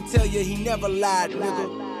died. They tell you he never lied,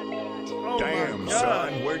 nigga. Damn,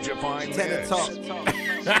 son, where'd you find Tenor this? talk.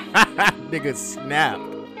 Nigga snap.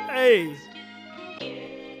 Hey.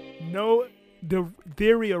 No, the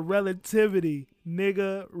theory of relativity.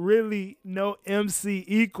 Nigga, really no MC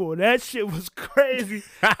equal. That shit was crazy.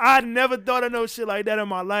 I never thought of no shit like that in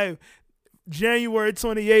my life. January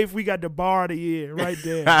 28th, we got the bar of the year right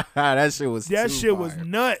there. That shit was That too shit was fire.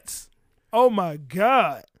 nuts. Oh my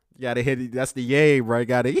God. You gotta hit it. That's the yay, bro. You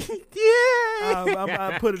gotta yeah.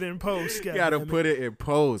 I put it in post. You gotta put it in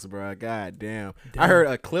post, bro. God damn. I heard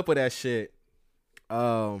a clip of that shit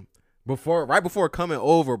right before coming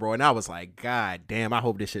over, bro, and I was like, God damn, I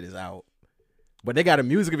hope this shit is out. But they got a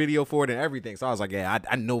music video for it and everything, so I was like, yeah,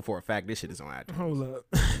 I know for a fact this shit is on iTunes. Hold up.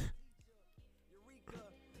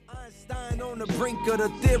 Einstein on the brink of the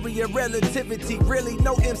theory of relativity. Really,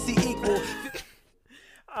 no MC equal.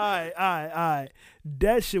 All right.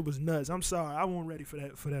 That shit was nuts. I'm sorry. I wasn't ready for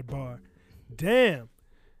that bar. Damn.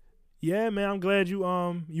 Yeah, man. I'm glad you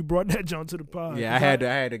brought that junk to the pod. Yeah, I had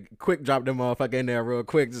to quick drop them motherfucker in there real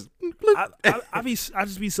quick. Just I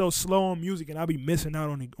just be so slow on music, and I be missing out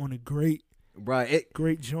on the great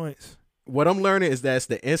joints. What I'm learning is that's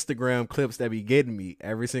the Instagram clips that be getting me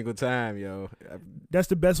every single time, yo. That's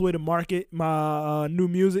the best way to market my new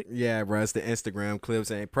music. Yeah, bro, it's the Instagram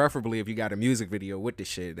clips, and preferably if you got a music video with the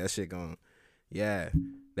shit, that shit going. Yeah,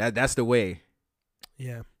 that's the way.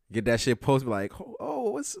 Yeah, get that shit posted. Like,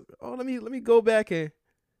 let me go back and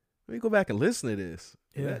listen to this.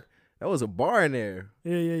 Yeah, that was a bar in there.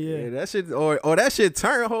 Yeah. That shit or that shit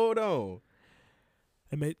turn. Hold on.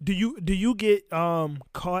 Hey, man, do you get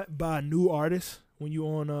caught by new artists when you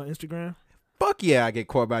on Instagram? Fuck yeah, I get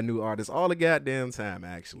caught by new artists all the goddamn time.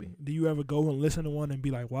 Actually, do you ever go and listen to one and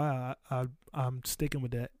be like, "Wow, I'm sticking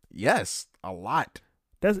with that"? Yes, a lot.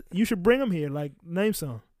 You should bring them here. Like, name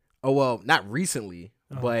some. Oh well, not recently,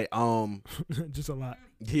 but just a lot.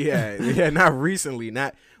 Yeah, not recently,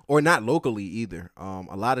 not locally either.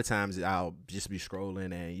 A lot of times I'll just be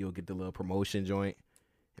scrolling and you'll get the little promotion joint.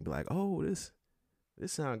 and be like, oh, this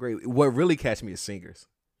sounds great. What really catch me is singers.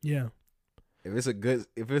 Yeah. If it's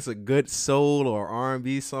a good soul or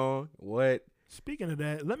R&B song, what? Speaking of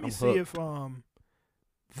that, let me I'm see hooked. if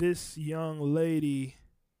this young lady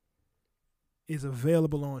is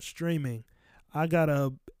available on streaming. I got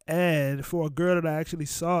a ad for a girl that I actually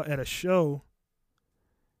saw at a show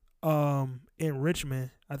in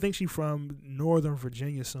Richmond. I think she's from Northern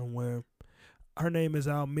Virginia somewhere. Her name is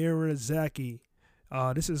Almira Zaki.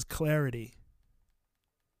 This is Clarity.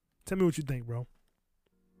 Tell me what you think, bro.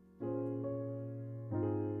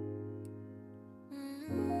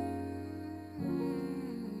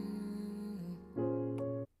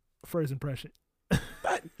 First impression.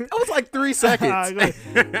 That was like 3 seconds. All right, go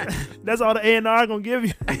ahead. That's all the A&R gonna give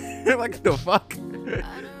you. Like the fuck? I don't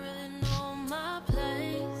really know my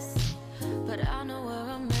place, but I know where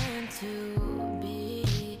I'm meant to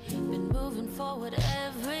be. Been moving forward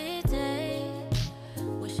every day.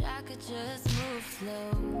 Wish I could just move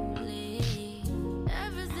slowly.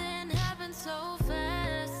 Everything happens so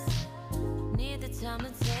fast. Need the time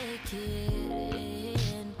to take it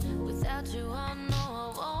in. Without you, I know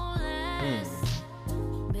I won't last.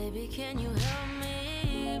 Baby, can you help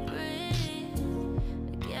me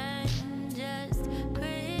breathe again? Just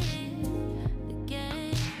breathe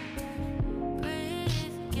again.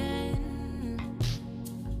 Breathe again.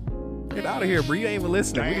 Get out of here, bro. You ain't even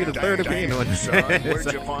listening. We need a third opinion on this. Son,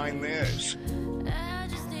 where'd you find this? I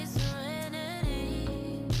just need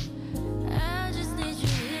serenity. I just need you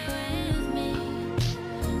here with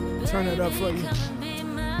me. Turn it up for you. Come and be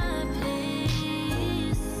my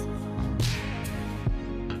peace.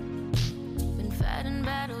 Been fighting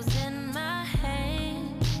battles in my head.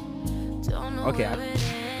 Don't know Okay, where it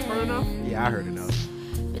heard enough? Yeah, I heard enough.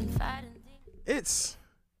 Been fighting It's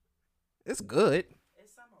good.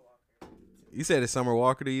 You said it's Summer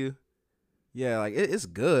Walker to you? Yeah, like it's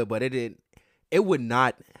good, but it would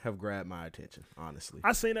not have grabbed my attention, honestly.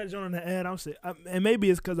 I seen that joint in the ad. I'm saying, and maybe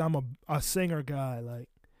it's because I'm a singer guy, like,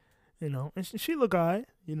 you know, and she look alright,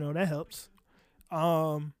 you know, that helps.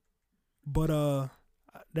 But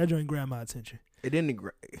that joint grabbed my attention. It didn't.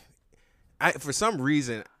 For some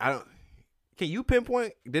reason, I don't. Can you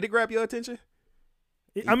pinpoint? Did it grab your attention?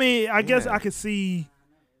 I mean, I guess Yeah. I could see.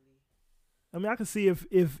 I mean, I can see if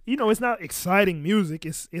you know, it's not exciting music.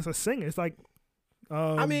 It's a singer. It's like,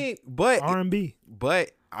 I mean, but R&B.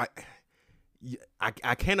 But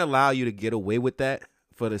I can't allow you to get away with that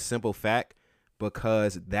for the simple fact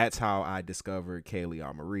because that's how I discovered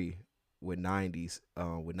Kaylee Marie with 90s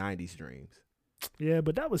Dreams. Yeah,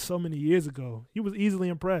 but that was so many years ago. You was easily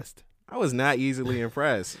impressed. I was not easily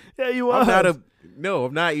impressed. Yeah, you was.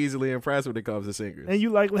 I'm not easily impressed when it comes to singers. And you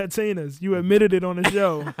like Latinas. You admitted it on the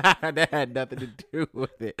show. That had nothing to do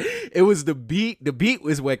with it. It was the beat. The beat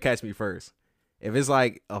was what catch me first. If it's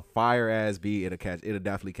like a fire ass beat, it'll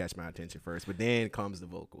definitely catch my attention first. But then comes the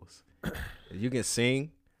vocals. If you can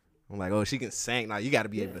sing, I'm like, oh, she can sing. Now you got to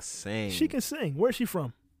be able to sing. She can sing. Where's she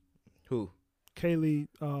from? Who? Kaylee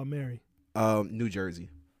Mary. New Jersey.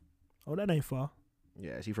 Oh, that ain't far.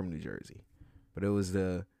 Yeah, she from New Jersey. But it was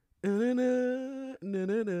the. I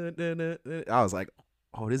was like,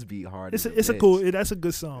 oh, this beat hard. It's as a bitch. cool. That's a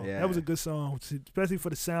good song. Yeah. That was a good song, especially for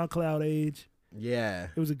the SoundCloud age. Yeah.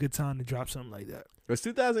 It was a good time to drop something like that. Was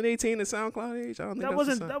 2018 the SoundCloud age? I don't think That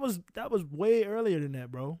that's the wasn't. That was way earlier than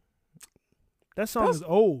that, bro. That song That's- is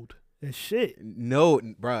old as shit. No,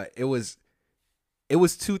 bro. It was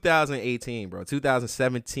 2018, bro.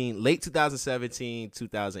 2017, late 2017,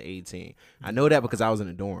 2018. I know that because I was in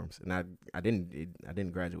the dorms and I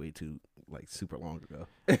didn't graduate too like super long ago.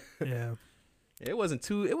 Yeah. It wasn't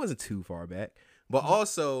too far back. But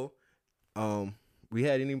also, we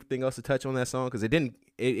had anything else to touch on that song because it didn't.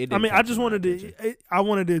 It didn't I mean, I capture just my wanted attention. to. I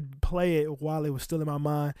wanted to play it while it was still in my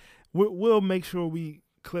mind. We'll make sure we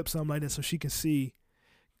clip something like that so she can see.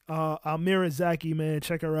 Almira Zaki, man,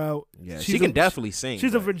 check her out. Yeah, She's she can a- definitely sing.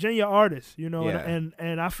 She's a but- Virginia artist, you know, Yeah.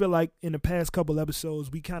 and I feel like in the past couple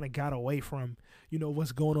episodes we kind of got away from, you know,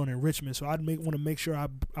 what's going on in Richmond. So I'd want to make sure I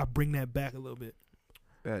bring that back a little bit.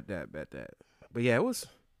 Bet that. But yeah, it was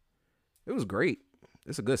great.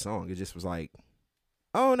 It's a good song. It just was like,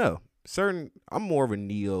 I don't know. I'm more of a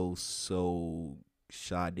neo soul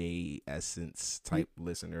Sade Essence type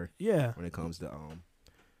listener Yeah, when it comes to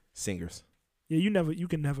singers. yeah. You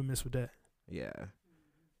can never miss with that. Yeah.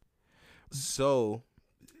 So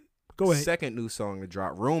Go ahead. second new song to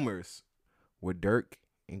drop, Rumors, with Dirk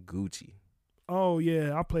and Gucci. Oh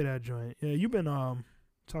yeah, I'll play that joint. Yeah, you've been talking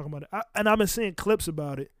about it, and I've been seeing clips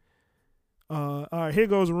about it. All right, here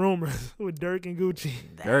goes Rumors with Dirk and Gucci.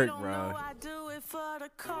 Dirk, bro. for the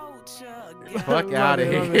culture. Fuck out of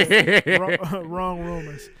Love here. it. Wrong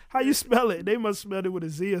rumors. How you spell it? They must spell it with a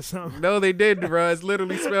Z or something. No, they didn't, bro. It's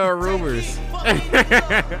literally spelled rumors.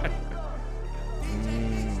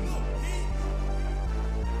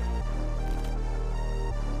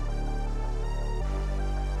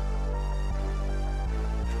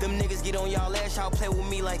 Them niggas get on y'all ass, y'all play with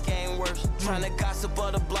me like I ain't worse. Tryna gossip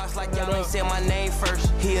other blocks like y'all ain't said my name first.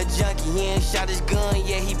 He a junkie, he ain't shot his gun,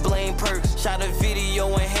 yeah, he blame perks. Shot a video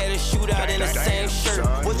and had a shootout in the same shirt.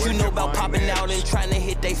 What you know about popping out and trying to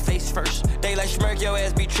hit they face first? They like smirk your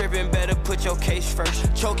ass be tripping, better put your case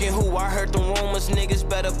first. Choking who? I heard the rumors, niggas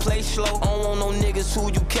better play slow. I don't want no niggas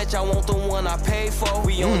who you catch, I want the one I paid for.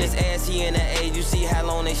 We on this ass, he in the age, you see how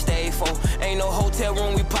long they stay for. Ain't no hotel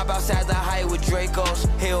room, we pop outside the height with Dracos.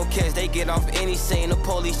 Hellcats, they get off any scene, the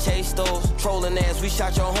police chase those. Trolling ass, we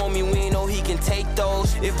shot your homie, we ain't know he can take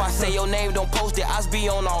those. If I say your name, don't post it, I be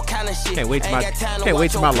on all kind of shit. Can't wait till Ain't my- got time to can't wait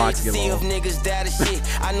watch till your my locks page, get see long. if niggas die to shit.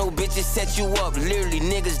 I know bitches set you up, literally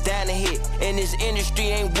niggas down to hit. In this industry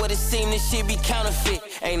ain't what it seem, this shit be counterfeit.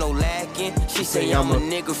 Ain't no lacking. She say I'm a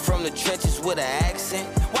nigga from the trenches with an accent.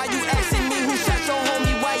 Why you asking me who shot your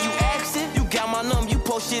homie? Why you asking? You got my number, you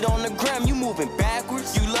post shit on the gram, you moving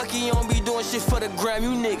backwards. You lucky you don't be doing shit for the gram, you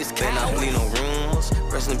niggas can't. I bleed no rumors.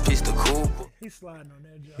 Rest in peace to Cooper. He's sliding on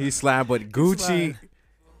that job. He slid, but Gucci slide.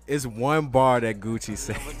 is one bar that Gucci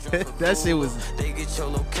said. That shit was. They get your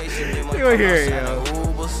location, they might You hear it, come outside yo.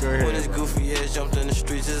 the Ubers. You hear When it. his goofy ass jumped in the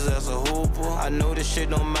streets, his ass a hooper. I know this shit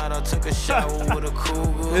don't matter, I took a shower with a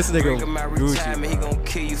cougar. This nigga Break him out Gucci, retirement, he bro. gon'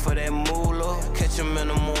 kill you for that moolah. Catch him in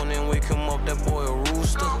the morning, wake him up, that boy a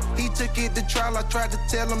rooster. He took it to trial, I tried to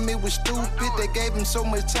tell him it was stupid. They gave him so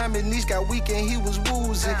much time, his knees got weak and he was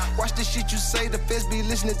woozy. Watch the shit you say, the feds be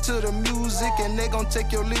listening to the music. And they gon'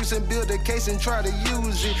 take your lyrics and build a case and try to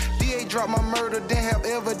use it. DA dropped my murder, didn't have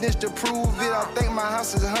evidence to prove it. I think my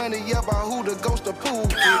house is haunted, yeah, by who the ghost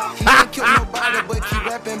approved it. He ain't killed nobody, but keep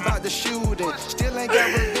rapping about the shooting. Still ain't got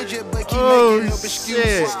revenge yet, but keep making up excuses.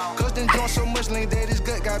 shit. Cause them doing so much lane that his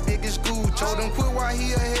gut got big as school. Told him quit while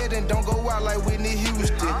he ahead and don't go out like Whitney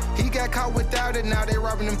Houston. He got caught without it, now they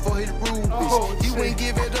robbing him for his rubies. He wouldn't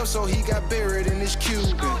give it up, so he got buried in his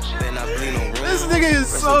Cuban. Then I bleed no rumors. This nigga is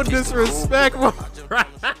so Rest in peace to disrespectful. Cooper.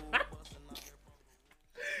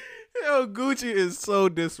 Yo, Gucci is so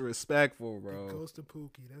disrespectful, bro. Goes to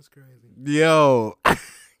Pookie. That's crazy. Yo.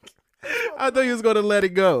 I thought you was gonna let it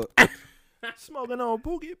go. Smoking on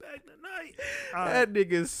Pookie back tonight. That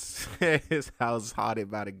nigga said his house haunted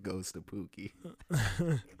by the ghost of Pookie.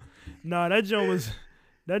 Nah, that joint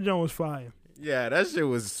was fire. Yeah, that shit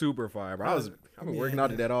was super fire, bro. I've been working out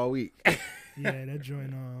to that all week. Yeah, that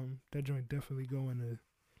joint definitely go in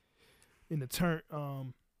the turn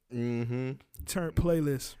Mm-hmm. turn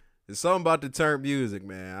playlist. There's something about the turn music,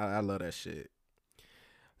 man. I love that shit.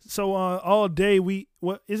 So all day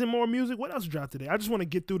what is it more music? What else dropped today? I just want to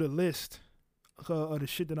get through the list of the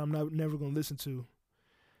shit that I'm never gonna listen to.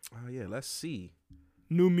 Oh yeah, let's see.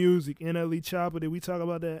 New music, NLE Chopper. Did we talk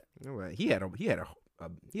about that? All right, he had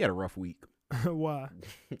a rough week. Why?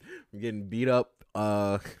 Getting beat up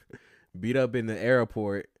in the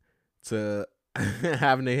airport to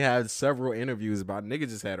having to have several interviews about nigga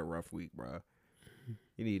just had a rough week, bro.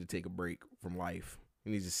 You need to take a break from life.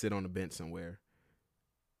 You need to sit on the bench somewhere.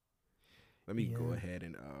 Let me go ahead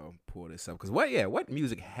and pull this up because what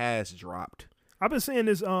music has dropped? I've been seeing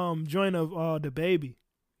this joint of the baby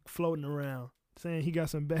floating around, saying he got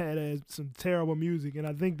some terrible music, and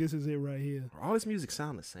I think this is it right here. All this music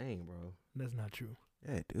sound the same, bro. That's not true.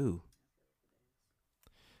 Yeah, it do.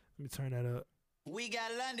 Let me turn that up. We got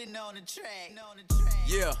London on the track.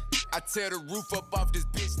 Yeah, I tear the roof up off this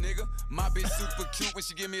bitch, nigga. My bitch super cute when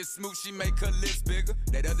she give me a smooch, she make her lips bigger.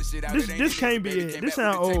 That other shit out there. This can't be it. This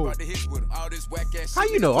sound old. How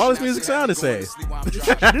you know all this music sound the same? This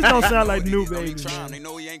don't sound like new baby. They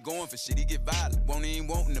know he ain't going for shit. He get violent. Won't even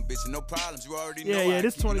wanting the bitch. No problems. You already know. Yeah, I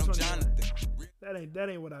this keep it on 2020. That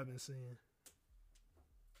ain't what I've been seeing.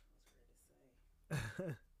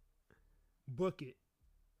 Book it.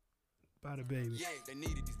 By the baby. Yeah, they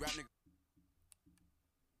needed these rap niggas.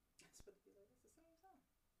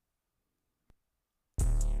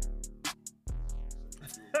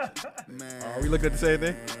 Are we looking at the same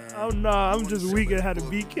thing? Oh no, I'm just weak at how the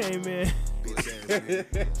beat came in.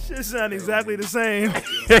 Shit sound exactly the same.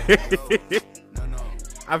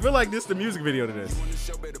 I feel like this is the music video to this.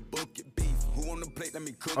 plate, let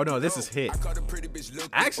me cook. Oh no, this is hit. I caught a pretty bitch look.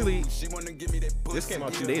 Actually, she wanna give me that pussy. this came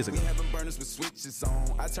out 2 days ago. We having burners with switches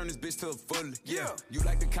on. I turn this bitch to a fully. Yeah, you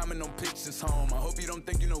like to comment on pictures home. I hope you don't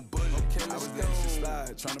think you know bully. Okay, I was letting shit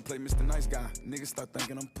slide, trying to play Mr. Nice Guy. Niggas start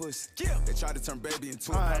thinking I'm pussy. Yeah, they try to turn baby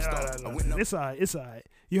into a pop star. I went up. It's alright. It's alright.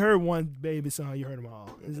 You heard one baby song. You heard them all.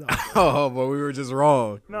 It's all right. Oh, but we were just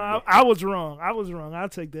wrong. No, I was wrong. I'll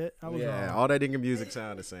take that. I was Yeah, wrong. all that nigga music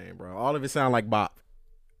sound the same, bro. All of it sound like bop.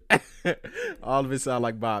 All of it sound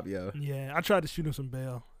like bop, yo. Yeah, I tried to shoot him some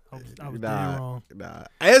bail. I was dead wrong. Nah.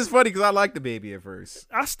 It's funny because I liked the baby at first.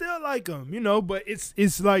 I still like him, but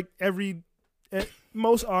it's like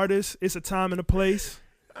most artists, it's a time and a place,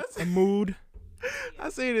 a mood. I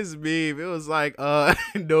seen this meme. It was like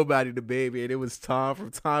Nobody the Baby, and it was Tom from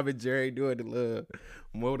Tom and Jerry doing the little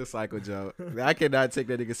motorcycle jump. I cannot take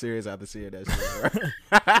that nigga serious after seeing that shit,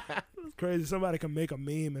 bro. It's crazy. Somebody can make a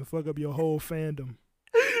meme and fuck up your whole fandom.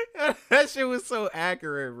 That shit was so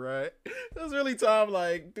accurate, bro. It was really Tom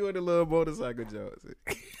like doing the little motorcycle jumps.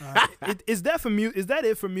 Is that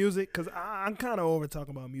it for music? Because I'm kind of over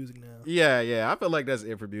talking about music now. Yeah. I feel like that's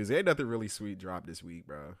it for music. Ain't nothing really sweet dropped this week,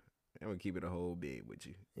 bro. I'm gonna keep it a whole big with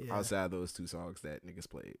you. Yeah. Outside those 2 songs that niggas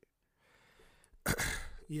played.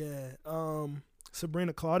 Yeah.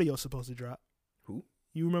 Sabrina Claudio's supposed to drop. Who?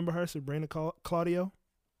 You remember her, Sabrina Claudio?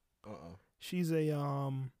 She's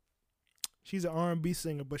a she's an R&B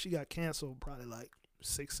singer, but she got canceled probably like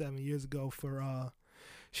 6-7 years ago for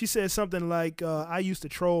she said something like I used to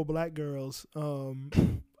troll black girls on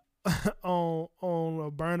a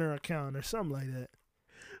burner account or something like that.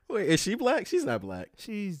 Wait, is she black? She's not black.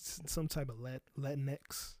 She's some type of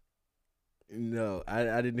Latinx. No,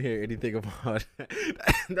 I didn't hear anything about that.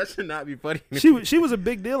 That should not be funny. She was a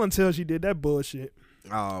big deal until she did that bullshit.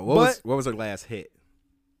 Oh, what was her last hit?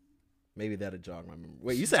 Maybe that'll jog my memory.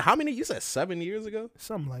 Wait, you said how many? You said 7 years ago?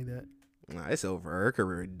 Something like that. Nah, it's over. Her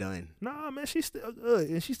career done. Nah, man, she's still good,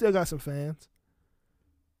 and she still got some fans.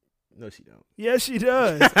 No, she don't. Yes, she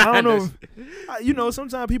does. I don't know.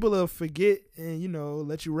 Sometimes people will forget and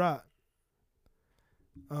let you rock.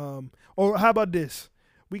 Or how about this?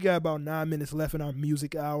 We got about 9 minutes left in our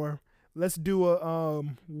music hour. Let's do a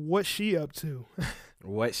what she up to.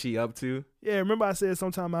 What she up to? Yeah, remember I said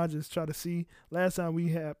sometime I just try to see. Last time we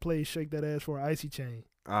had played Shake That Ass for Icy Chain.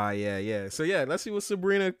 Yeah. So yeah, let's see what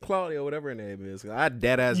Sabrina Claudio, whatever her name is. I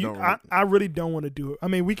dead ass don't. I really don't want to do it. I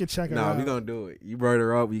mean, we can check it out. No, we gonna do it. You brought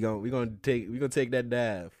her up. We gonna take that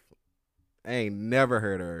dive. I ain't never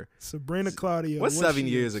heard of her. Sabrina Claudio. What's 7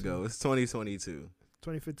 years ago? It's 2022.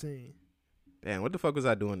 2015. Damn, what the fuck was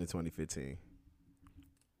I doing in 2015?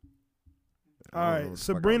 All right,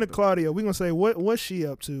 Sabrina Claudio. We're going to say, what's she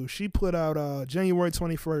up to? She put out January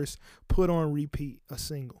 21st, Put on Repeat, a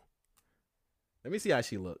single. Let me see how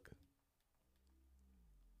she look.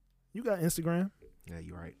 You got Instagram? Yeah,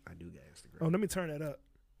 you're right. I do got Instagram. Oh, let me turn that up.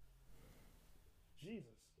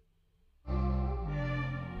 Jesus.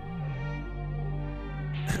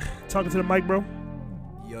 Talking to the mic, bro?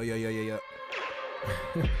 Yo.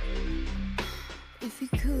 If you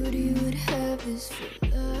could, you would have this for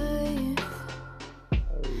life.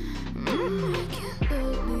 I can't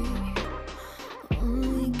love me.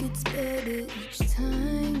 Only gets better each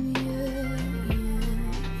time, yeah.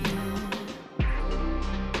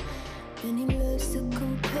 And he loves to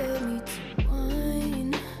compare me to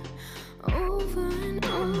wine. Over and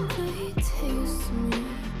over he tastes me.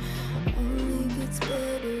 Only gets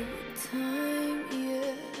better with time,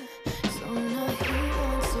 yeah. So now he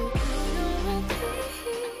wants to put on repeat,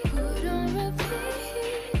 put on repeat,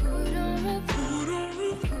 put on repeat,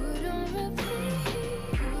 put on repeat,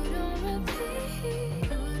 put on repeat,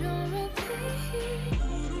 put on repeat,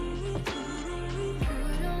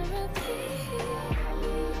 put on repeat.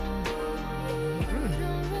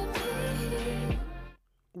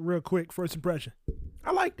 Real quick, first impression.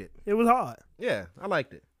 I liked it. It was hard. Yeah, I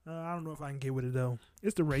liked it. I don't know if I can get with it, though.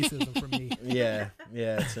 It's the racism for me. Yeah,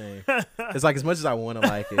 same. It's like as much as I want to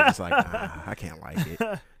like it, it's like, I can't like it.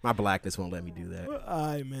 My blackness won't let me do that. All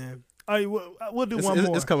right, man. All right, we'll do one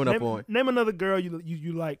more. It's coming up on. Name another girl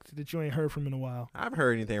you liked that you ain't heard from in a while. I haven't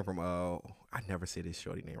heard anything from, I never say this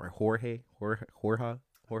shorty name, right? Jorge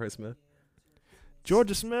Smith.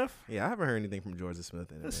 Georgia Smith? Yeah, I haven't heard anything from Georgia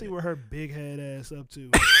Smith. Let's see where her big head ass up to.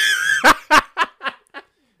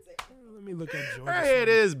 Let me look at Georgia Her Smith. head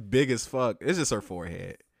is big as fuck. It's just her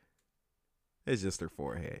forehead. It's just her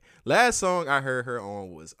forehead. Last song I heard her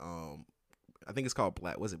on was, I think it's called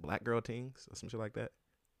Black Girl Things or some shit like that?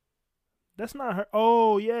 That's not her.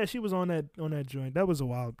 Oh, yeah, she was on that joint. That was a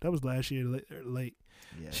while. That was last year late.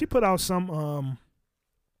 Yeah. She put out some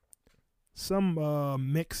some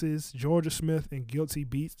mixes. Georgia Smith and Guilty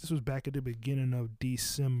Beats. This was back at the beginning of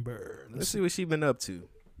December. Let's see what she been up to.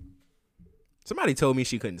 Somebody told me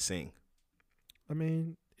she couldn't sing. I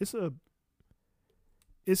mean, it's a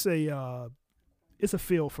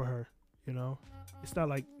feel for her, you know. It's not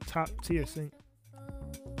like top tier sing.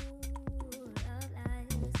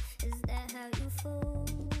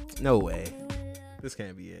 No way. This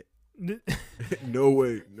can't be it. No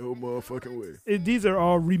way. No motherfucking way. These are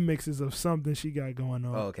all remixes of something she got going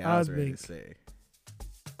on. Oh, okay, I was ready to say.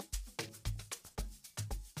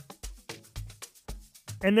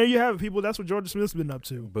 And there you have it, people. That's what Georgia Smith's been up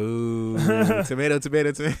to. Boo. Tomato.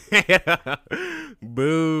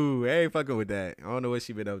 Boo. I ain't fucking with that. I don't know what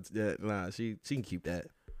she been up to. Nah, she can keep that.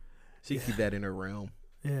 She can keep that in her realm.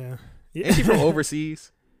 Yeah. Ain't she from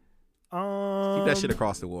overseas? Keep Keep that shit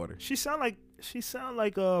across the water. She sound like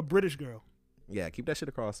a British girl. Yeah, keep that shit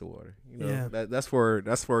across the water. You know, Yeah. that's for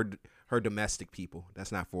her domestic people.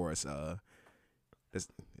 That's not for us. That's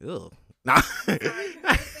nah.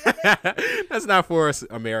 That's not for us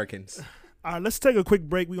Americans. All right, let's take a quick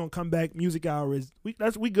break. We're gonna come back. Music hour is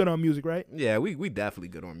we good on music, right? Yeah, we definitely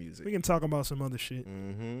good on music. We can talk about some other shit.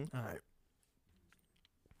 Mm-hmm.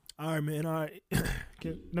 All right, man. All right.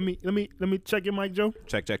 Let me check your mic, Joe.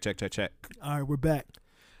 Check. All right, we're back.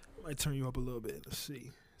 I might turn you up a little bit. Let's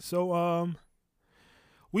see. So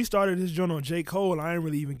we started this joint on J. Cole. I didn't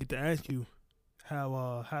really even get to ask you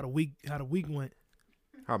how the week went.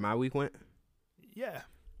 How my week went? Yeah.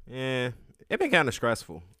 Yeah, it been kind of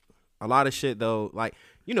stressful. A lot of shit though. Like,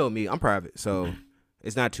 you know me, I'm private, so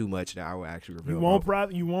it's not too much that I would actually reveal.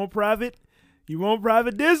 You won't private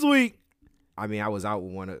this week. I mean, I was out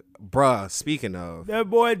with one of bruh. Speaking of, that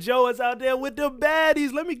boy Joe is out there with the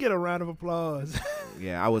baddies. Let me get a round of applause.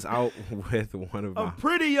 Yeah, I was out with one of my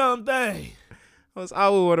pretty young thing. I was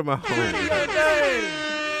out with one of my homies.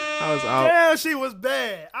 I was out. Damn, she was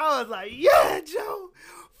bad. I was like, yeah, Joe.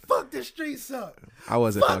 Fuck the streets up. I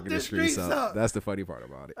wasn't fucking the streets up. That's the funny part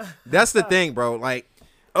about it. That's the thing, bro. Like,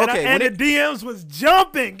 okay, and the DMs was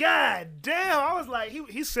jumping. God damn. I was like,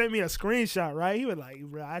 he sent me a screenshot, right? He was like,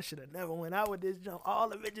 bro, I should have never went out with this jump. All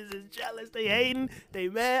the bitches is jealous. They hating. They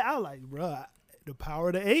mad. I was like, bro, the power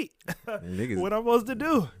of the 8. Niggas, what I'm supposed to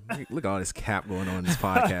do? Look at all this cap going on in this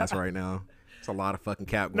podcast right now. It's a lot of fucking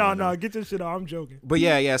cap going on. No, get this shit out. I'm joking. But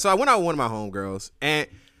yeah. So I went out with one of my homegirls. And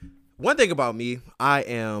one thing about me, I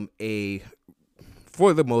am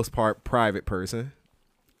for the most part, private person.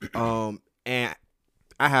 And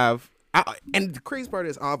and the crazy part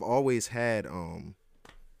is I've always had more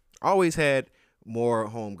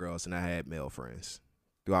homegirls than I had male friends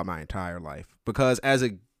throughout my entire life. Because as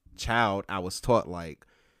a child, I was taught like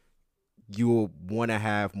you will want to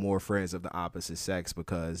have more friends of the opposite sex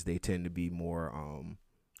because they tend to be more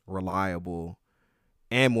reliable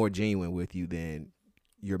and more genuine with you than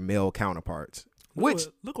your male counterparts.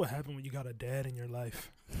 Look what happened when you got a dad in your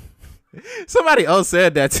life. Somebody else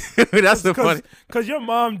said that too. That's the funny. Because your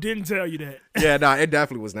mom didn't tell you that. Yeah, no, it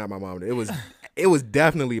definitely was not my mom. It was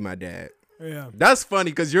definitely my dad. Yeah. That's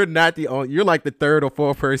funny because you're not the only. You're like the third or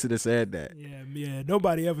fourth person that said that. Yeah.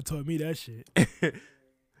 Nobody ever told me that shit.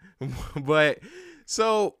 But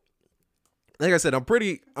so, like I said, I'm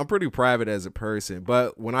pretty private as a person.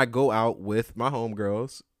 But when I go out with my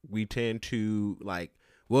homegirls, we tend to like.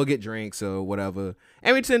 We'll get drinks or whatever,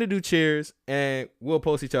 and we tend to do cheers, and we'll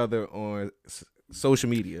post each other on social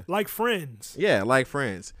media. Like friends. Yeah, like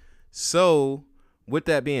friends. So, with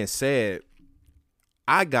that being said,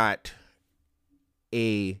 I got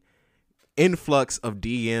a influx of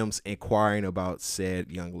DMs inquiring about said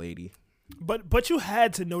young lady. But you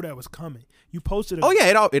had to know that was coming. You posted.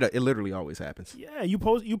 It literally always happens. Yeah, you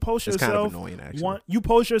post yourself. It's kind of annoying, actually. You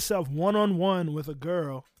post yourself one-on-one with a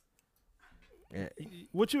girl. Yeah.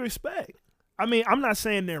 What you expect? I mean, I'm not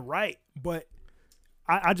saying they're right, but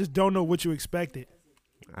I just don't know what you expected.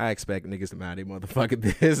 I expect niggas to mind their motherfucking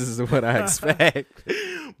business is what I expect.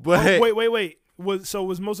 But wait. Was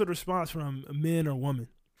most of the response from men or women?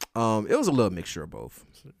 It was a little mixture of both.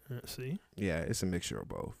 See? Yeah, it's a mixture of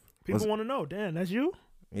both. People want to know, damn, that's you?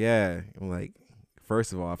 Yeah. I'm like,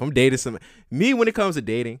 first of all, if I'm dating me when it comes to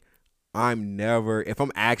dating, if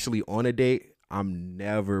I'm actually on a date, I'm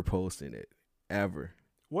never posting it. Ever.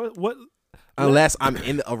 What? Unless I'm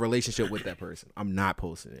in a relationship with that person, I'm not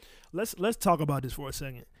posting it. Let's talk about this for a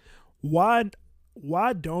second. Why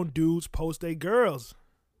don't dudes post their girls?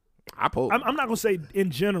 I post. I'm not gonna say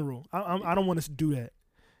in general. I don't want to do that.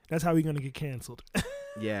 That's how we're gonna get canceled.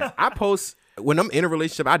 Yeah, I post when I'm in a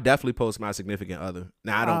relationship. I definitely post my significant other.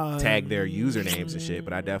 Now I don't tag their usernames and shit,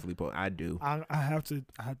 but I definitely post. I do. I have to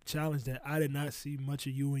challenge that. I did not see much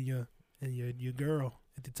of you and your girl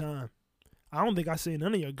at the time. I don't think I seen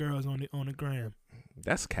none of your girls on the gram.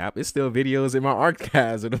 That's cap. It's still videos in my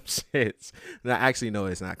archives of them shits. No, actually, no,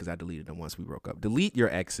 it's not because I deleted them once we broke up. Delete your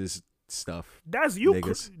ex's stuff. That's you.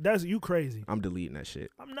 Niggas. That's you crazy. I'm deleting that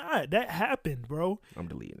shit. I'm not. That happened, bro. I'm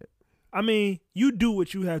deleting it. I mean, you do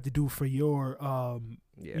what you have to do for your,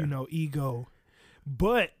 ego.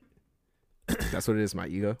 But that's what it is. My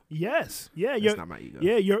ego. Yes. Yeah. It's not my ego.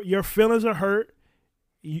 Yeah. Your feelings are hurt.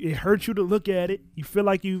 It hurts you to look at it. You feel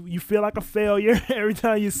like you feel like a failure every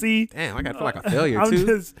time you see. Damn, I gotta feel like a failure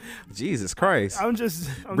too. Jesus Christ.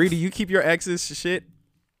 Bree, do you keep your ex's shit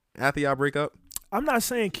after y'all break up? I'm not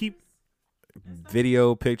saying keep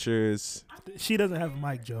video pictures. She doesn't have a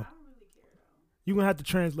mic, Joe. You're gonna have to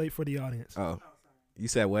translate for the audience. Oh, you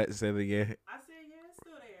said what? Say it again. I said yeah, it's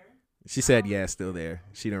still there. She said yeah, it's still there.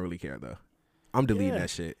 She don't really care though. I'm deleting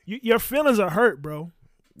that shit. Your feelings are hurt, bro.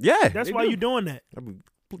 Yeah, that's why you're doing that.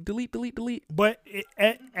 Delete. But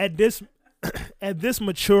at this at this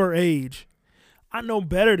mature age, I know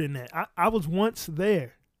better than that. I was once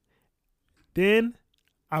there. Then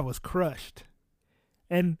I was crushed.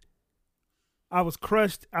 And I was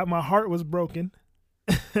crushed. My heart was broken.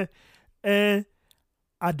 And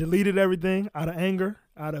I deleted everything out of anger,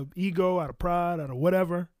 out of ego, out of pride, out of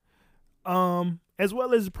whatever. As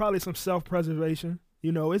well as probably some self-preservation.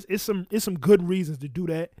 You know, it's some good reasons to do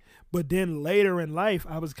that. But then later in life,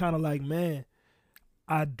 I was kind of like, man,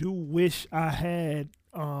 I do wish I had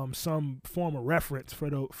some form of reference for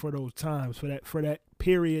those times, for that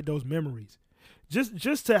period, those memories,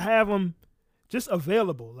 just to have them just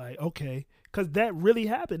available. Like, okay, because that really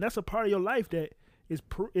happened. That's a part of your life that is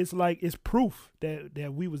it's proof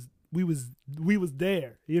that we was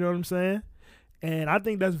there. You know what I'm saying? And I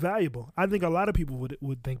think that's valuable. I think a lot of people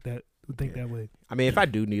would think that. That way. I mean, if I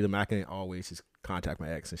do need them, I can always just contact my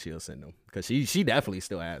ex and she'll send them because she definitely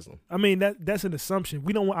still has them. I mean, that's an assumption.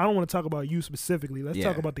 I don't want to talk about you specifically. Let's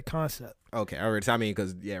talk about the concept. Okay, all right. I mean,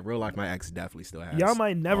 because real life, my ex definitely still has. Y'all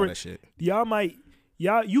might never. All that shit.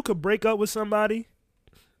 You could break up with somebody,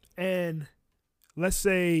 and let's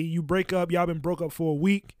say you break up. Y'all been broke up for a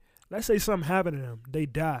week. Let's say something happened to them. They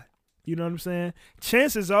die. You know what I'm saying?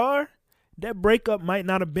 Chances are that breakup might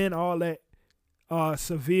not have been all that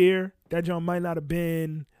severe. That joint might not have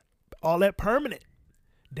been all that permanent.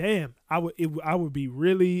 Damn, I would be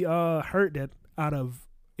really hurt that out of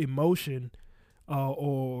emotion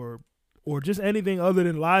or just anything other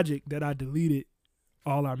than logic that I deleted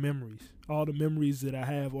all our memories, all the memories that I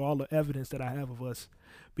have, or all the evidence that I have of us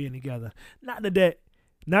being together. Not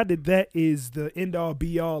that is the end all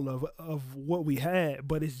be all of what we had,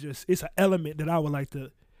 but it's an element that I would like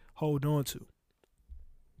to hold on to.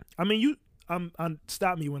 I mean,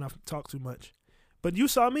 stop me when I talk too much. But you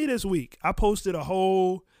saw me this week. I posted a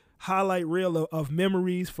whole highlight reel of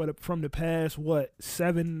memories from the past,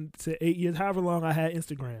 7 to 8 years, however long I had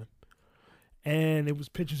Instagram. And it was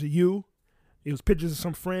pictures of you. It was pictures of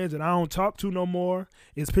some friends that I don't talk to no more.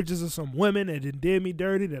 It's pictures of some women that did me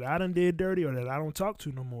dirty, that I done did dirty, or that I don't talk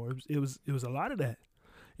to no more. It was a lot of that.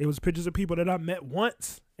 It was pictures of people that I met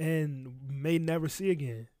once and may never see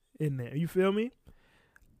again in there. You feel me?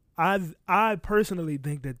 I personally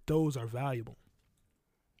think that those are valuable.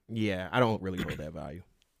 Yeah, I don't really hold that value.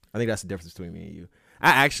 I think that's the difference between me and you.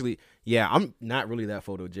 I'm not really that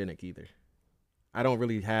photogenic either. I don't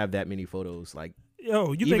really have that many photos. Like,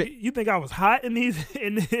 yo, you think I was hot in these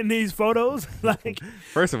in these photos? Like,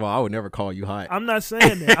 first of all, I would never call you hot. I'm not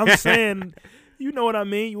saying that. I'm saying, you know what I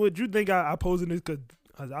mean. Would you think I posing this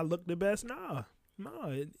because I look the best? Nah.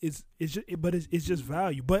 No, it's just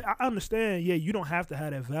value. But I understand, you don't have to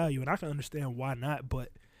have that value, and I can understand why not. But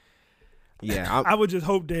I would just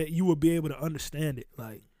hope that you would be able to understand it.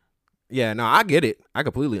 Like, I get it. I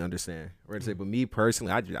completely understand. But me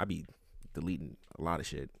personally, I be deleting a lot of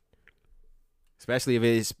shit, especially if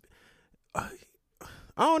it's I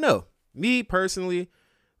don't know. Me personally,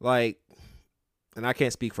 like, and I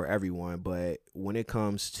can't speak for everyone, but when it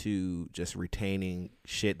comes to just retaining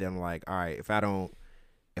shit, then I'm like, all right, if I'm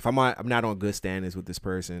not on good standings with this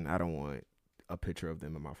person, I don't want a picture of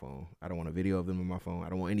them in my phone. I don't want a video of them in my phone. I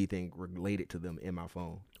don't want anything related to them in my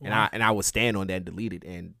phone. Wow. And I would stand on that and delete it,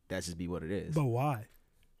 and that just be what it is. But why?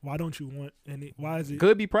 Why don't you want any? Why is it?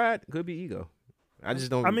 Could be pride. Could be ego. I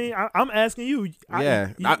just don't. I mean, I'm asking you.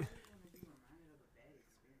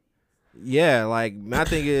 Yeah, like my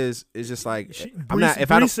thing is just like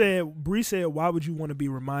Bree said, why would you want to be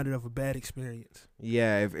reminded of a bad experience?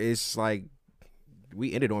 Yeah, if it's like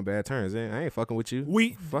we ended on bad terms, then I ain't fucking with you.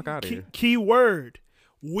 Fuck out of here. Key word,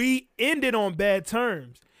 we ended on bad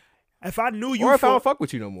terms. If I knew you, or if I don't fuck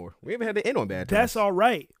with you no more, we haven't had to end on bad terms. That's all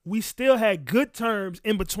right. We still had good terms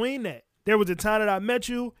in between that. There was a time that I met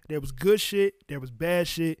you, there was good shit, there was bad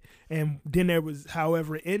shit, and then there was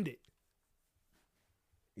however it ended.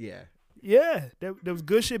 Yeah. Yeah, there was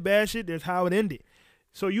good shit, bad shit, there's how it ended.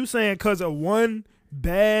 So you saying because of one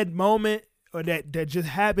bad moment or that just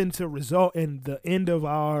happened to result in the end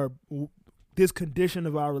of this condition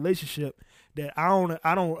of our relationship that I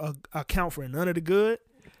don't account for none of the good?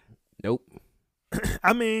 Nope.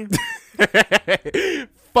 I mean,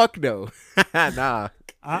 fuck no. Nah.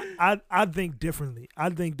 I think differently. I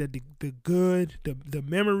think that the good, the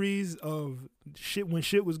memories of shit when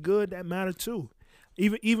shit was good, that matter too.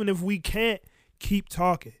 Even if we can't keep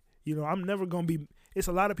talking, I'm never gonna be. It's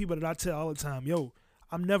a lot of people that I tell all the time, yo,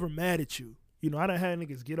 I'm never mad at you. I done had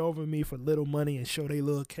niggas get over me for little money and show their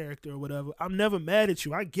little character or whatever. I'm never mad at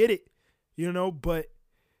you. I get it, but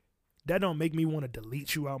that don't make me want to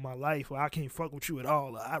delete you out my life or I can't fuck with you at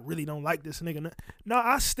all. Or I really don't like this nigga. No,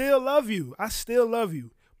 I still love you.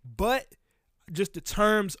 But just the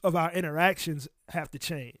terms of our interactions have to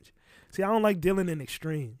change. See, I don't like dealing in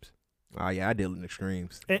extremes. Oh, yeah, I deal in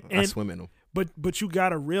extremes. And I swim in them. But you got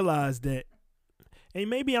to realize that, and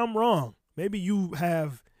maybe I'm wrong. Maybe you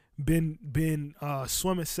have been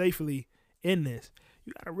swimming safely in this.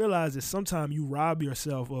 You got to realize that sometimes you rob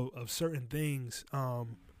yourself of certain things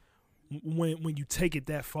when you take it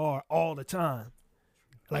that far all the time.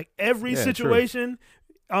 Like every situation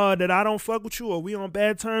that I don't fuck with you or we on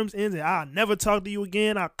bad terms ends and I'll never talk to you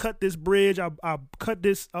again. I'll cut this bridge. I'll cut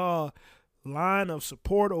this line of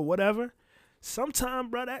support or whatever. Sometimes,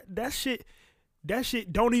 bro, that shit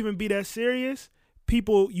don't even be that serious.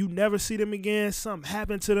 People, you never see them again. Something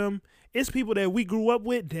happened to them. It's people that we grew up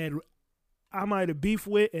with that I might have beef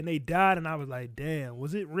with and they died and I was like, damn,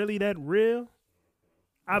 was it really that real?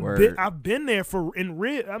 I've been there in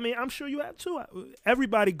real. I mean, I'm sure you have too.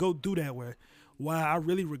 Everybody go through that where I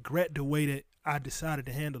really regret the way that I decided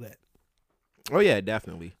to handle that. Oh yeah,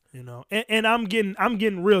 definitely. And I'm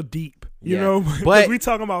getting real deep, but we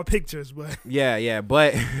talking about pictures, but yeah,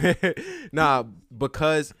 but nah,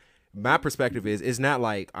 because my perspective is it's not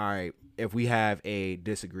like, all right, if we have a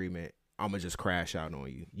disagreement, I'm gonna just crash out on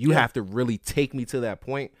you. You have to really take me to that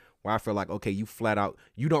point where I feel like, okay, you flat out,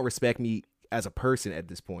 you don't respect me as a person at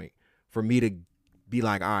this point for me to be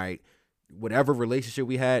like, all right, whatever relationship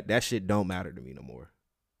we had, that shit don't matter to me no more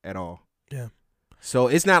at all. Yeah. So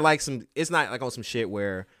it's not like on some shit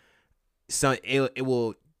where it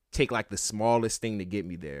will take like the smallest thing to get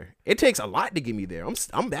me there. It takes a lot to get me there.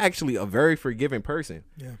 I'm actually a very forgiving person.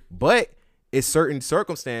 Yeah. But it's certain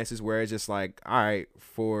circumstances where it's just like, all right,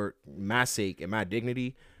 for my sake and my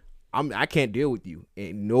dignity, I can't deal with you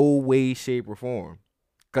in no way, shape, or form.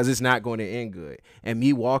 Because it's not going to end good. And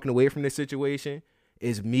me walking away from this situation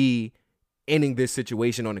is me ending this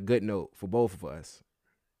situation on a good note for both of us.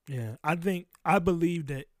 Yeah, I believe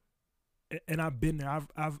that, and I've been there.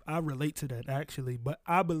 I relate to that actually, but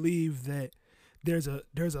I believe that there's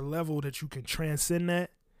a level that you can transcend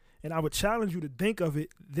that, and I would challenge you to think of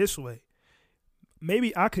it this way.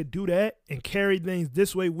 Maybe I could do that and carry things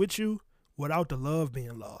this way with you without the love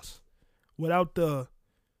being lost, without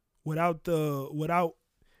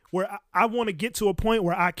where I want to get to a point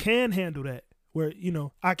where I can handle that, where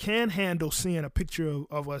I can handle seeing a picture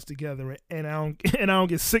of us together, and I don't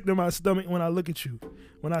get sick to my stomach when I look at you,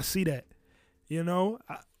 when I see that,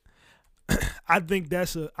 I think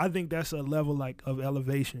that's a level like of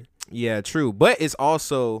elevation. Yeah, true, but it's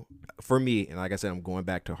also for me, and like I said, I'm going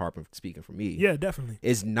back to Harper speaking for me. Yeah, definitely.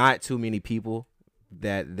 It's not too many people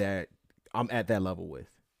that I'm at that level with.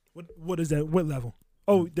 What is that? What level?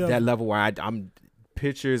 Oh, that level where I'm.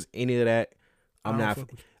 Pictures, any of that, I'm not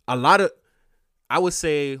a lot of. I would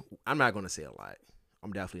say I'm not going to say a lot.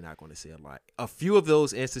 I'm definitely not going to say a lot. A few of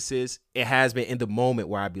those instances, it has been in the moment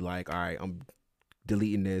where I'd be like, all right, I'm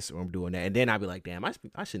deleting this or I'm doing that, and then I'd be like, damn, I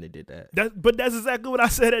shouldn't have did that. But that's exactly what I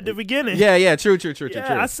said at the beginning. Yeah, true.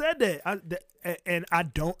 I said that.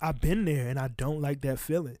 I've been there, and I don't like that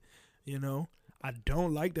feeling. I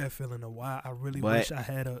don't like that feeling of why I really wish I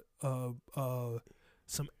had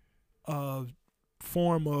some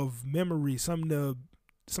form of memory, some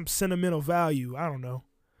sentimental value. I don't know.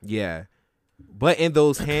 Yeah, but in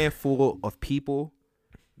those handful of people,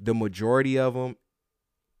 the majority of them,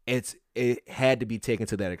 it had to be taken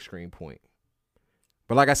to that extreme point.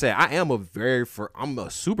 But like I said, I'm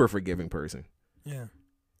a super forgiving person. Yeah.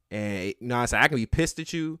 And I can be pissed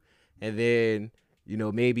at you, and then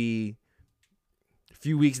maybe a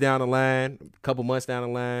few weeks down the line, a couple months down the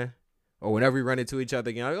line, or whenever we run into each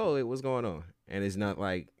other again, like, oh, what's going on? And it's not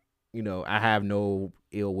like, I have no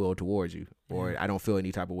ill will towards you, or I don't feel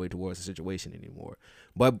any type of way towards the situation anymore.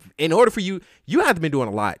 But in order for you have been doing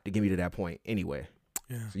a lot to get me to that point anyway.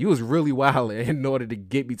 Yeah. So you was really wild in order to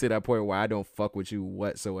get me to that point where I don't fuck with you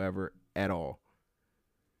whatsoever at all.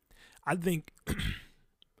 I think,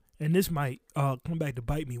 and this might come back to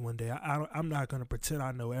bite me one day. I'm not going to pretend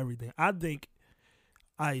I know everything. I think,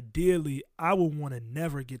 ideally, I would want to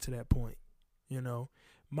never get to that point. You know,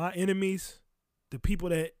 my enemies, the people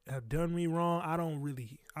that have done me wrong,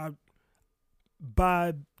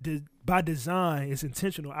 by design, it's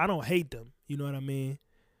intentional. I don't hate them. You know what I mean?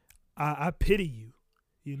 I pity you.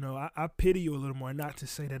 You know, I pity you a little more, not to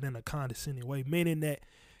say that in a condescending way, meaning that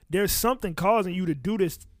there's something causing you to do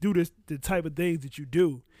the type of things that you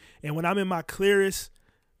do. And when I'm in my clearest,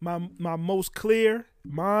 my most clear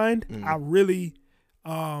mind, I really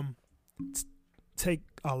take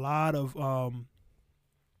a lot of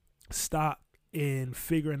stock in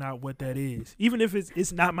figuring out what that is. Even if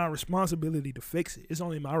it's not my responsibility to fix it. It's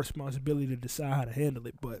only my responsibility to decide how to handle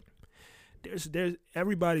it. But there's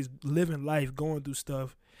everybody's living life, going through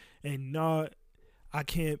stuff, and I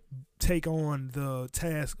can't take on the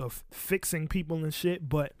task of fixing people and shit,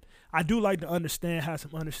 but I do like to have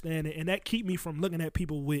some understanding, and that keep me from looking at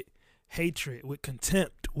people with hatred, with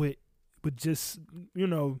contempt, with just, you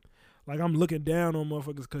know, like I'm looking down on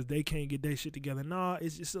motherfuckers because they can't get their shit together. Nah,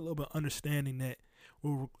 it's just a little bit of understanding that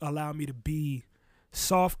will allow me to be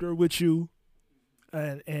softer with you,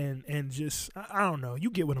 and just, I don't know. You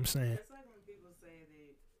get what I'm saying. It's like when people say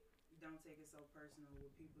that don't take it so personal.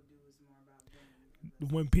 What people do is more about them.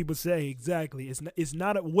 When people say, exactly, it's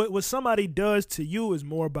not what somebody does to you is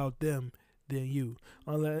more about them than you,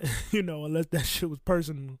 unless that shit was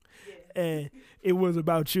personal and it was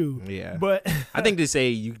about you. Yeah, but I think to say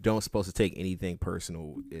you don't supposed to take anything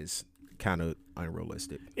personal is kind of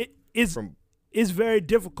unrealistic. It's very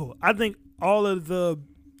difficult. I think all of the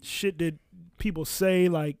shit that people say,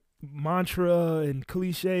 like mantra and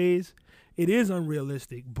cliches, it is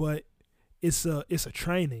unrealistic, but it's a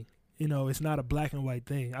training. You know, it's not a black and white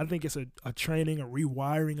thing. I think it's a training, a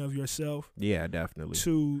rewiring of yourself. Yeah, definitely.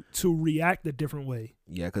 To react a different way.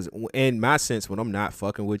 Yeah, because in my sense, when I'm not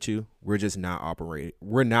fucking with you, we're just not operating.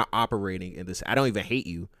 We're not operating in this. I don't even hate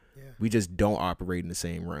you. Yeah. We just don't operate in the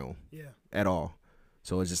same realm. Yeah. At all.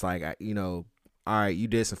 So it's just like, all right, you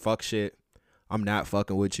did some fuck shit. I'm not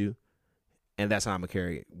fucking with you. And that's how I'm gonna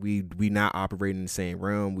carry it. We not operating in the same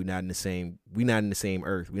realm. We not in the same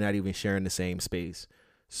earth. We're not even sharing the same space.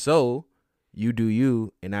 So you do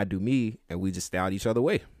you and I do me, and we just stay out each other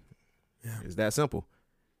way. Yeah. It's that simple.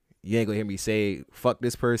 You ain't gonna hear me say fuck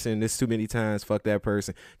this person this too many times, fuck that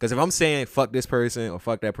person. Because if I'm saying fuck this person or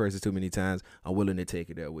fuck that person too many times, I'm willing to take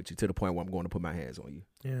it there with you to the point where I'm going to put my hands on you.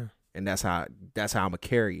 Yeah. And that's how I'm gonna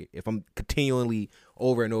carry it. If I'm continually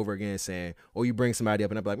over and over again saying, or you bring somebody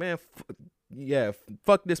up and I'm like, man,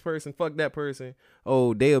 fuck this person, fuck that person.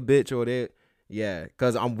 Oh, they a bitch or they. Yeah,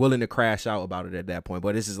 because I'm willing to crash out about it at that point.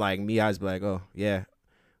 But it's just like me, I just be like, oh, yeah.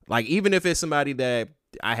 Like, even if it's somebody that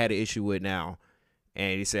I had an issue with now,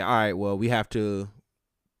 and he said, all right, well, we have to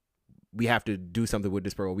do something with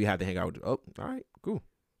this person. We have to hang out. Oh, all right, cool.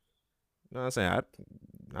 You know what I'm saying?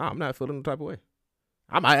 I'm not feeling the type of way.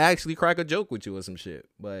 I might actually crack a joke with you or some shit.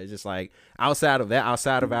 But it's just like, outside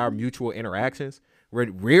of our mutual interactions,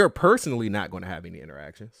 we're personally not going to have any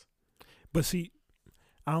interactions. But see,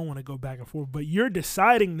 I don't want to go back and forth, but you're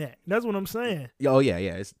deciding that. That's what I'm saying. Oh yeah,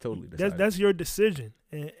 it's totally decided. That's your decision,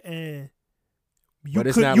 and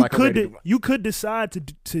you could decide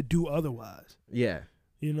to do otherwise. Yeah,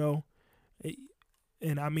 you know,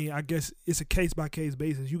 and I mean, I guess it's a case by case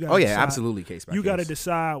basis. You got absolutely case by case. You got to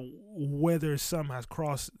decide whether something has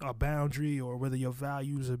crossed a boundary or whether your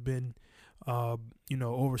values have been,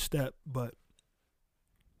 overstepped. But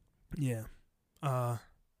yeah.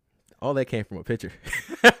 All that came from a picture.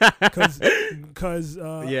 Cause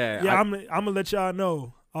I'm gonna let y'all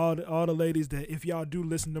know, all the ladies, that if y'all do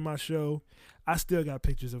listen to my show, I still got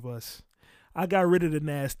pictures of us. I got rid of the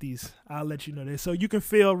nasties. I'll let you know that, so you can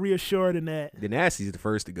feel reassured in that. The nasties are the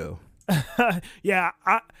first to go. Yeah,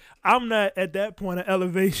 I'm not at that point of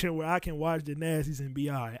elevation where I can watch the nasties and be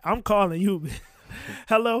all right. I'm calling you.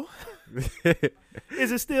 Hello,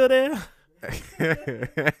 is it still there?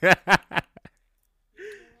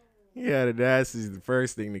 Yeah, the nasty is the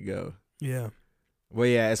first thing to go. Yeah. Well,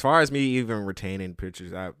 yeah, as far as me even retaining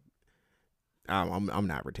pictures, I'm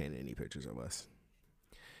not retaining any pictures of us.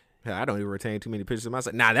 Hell, I don't even retain too many pictures of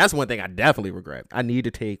myself. Nah, that's one thing I definitely regret. I need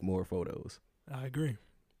to take more photos. I agree.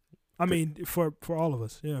 I mean, for all of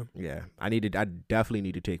us, yeah. Yeah, I definitely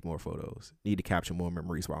need to take more photos. Need to capture more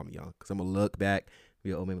memories while I'm young. Because I'm going to look back,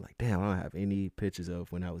 be old, maybe like, damn, I don't have any pictures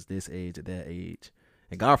of when I was this age or that age.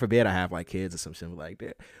 And God forbid I have like kids or some shit like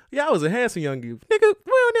that. Yeah, I was a handsome young dude. Nigga,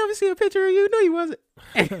 we don't never see a picture of you. No, you wasn't.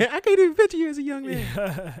 I can't even picture you as a young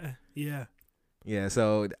man. Yeah. Yeah,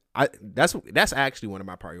 so that's actually one of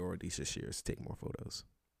my priorities this year is to take more photos.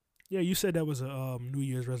 Yeah, you said that was a New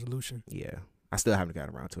Year's resolution. Yeah, I still haven't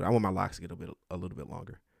gotten around to it. I want my locks to get a little bit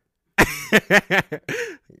longer.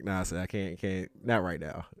 Nah, so I can't not right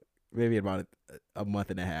now. Maybe about a month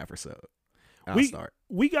and a half or so. I'll start.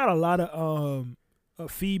 We got a lot of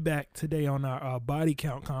feedback today on our body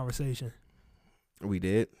count conversation. We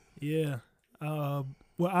did? Yeah. Well,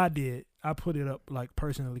 I did. I put it up like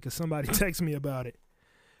personally because somebody texted me about it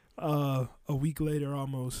a week later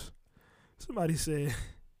almost. Somebody said,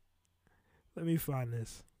 let me find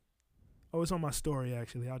this. Oh, it's on my story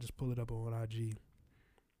actually. I'll just pull it up on IG.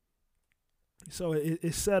 So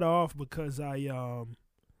it set off because I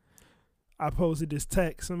posted this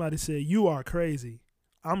text. Somebody said, "You are crazy.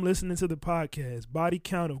 I'm listening to the podcast. Body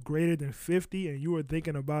count of greater than 50 and you are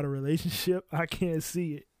thinking about a relationship. I can't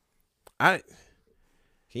see it."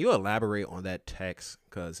 Can you elaborate on that text?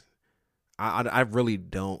 Because I really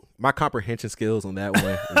don't. My comprehension skills on that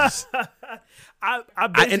one. Is,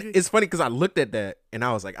 and it's funny because I looked at that and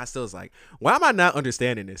I was like, why am I not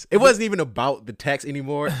understanding this? It wasn't even about the text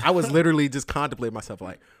anymore. I was literally just contemplating myself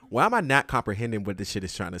like, why am I not comprehending what this shit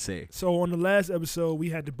is trying to say? So on the last episode, we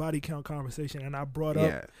had the body count conversation and I brought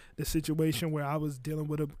up the situation where I was dealing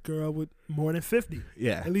with a girl with more than 50.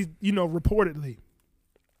 Yeah. At least, reportedly.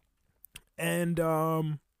 And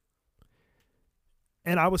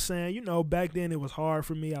I was saying, back then it was hard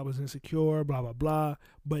for me. I was insecure, blah, blah, blah.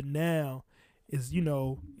 But now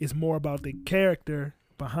it's more about the character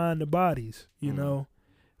behind the bodies, you know.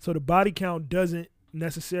 So the body count doesn't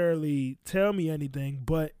necessarily tell me anything,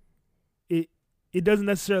 but it doesn't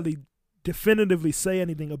necessarily definitively say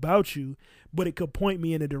anything about you, but it could point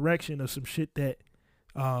me in a direction of some shit that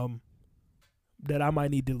I might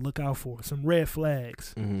need to look out for. Some red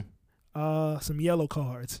flags, some yellow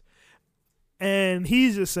cards. And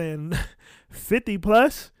he's just saying 50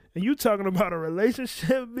 plus, and you talking about a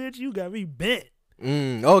relationship, bitch, you got me bent.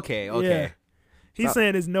 Okay. Yeah. He's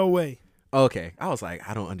saying there's no way. Okay. I was like,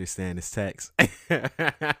 I don't understand this text.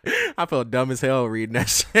 I felt dumb as hell reading that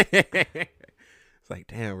shit. It's like,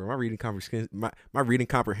 damn, bro, my reading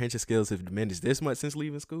comprehension skills have diminished this much since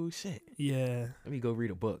leaving school. Shit. Yeah. Let me go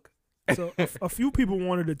read a book. So a few people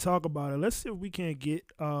wanted to talk about it. Let's see if we can't get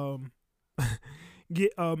a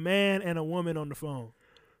man and a woman on the phone.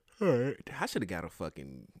 All right. I should have got a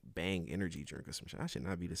fucking Bang energy drink or some shit. I should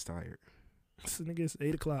not be this tired. This nigga, it's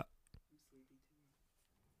 8 o'clock.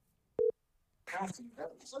 What's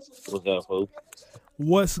up, folks?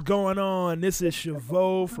 What's going on? This is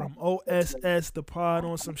Chavo from OSS, the pod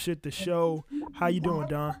on some shit to show. How you doing,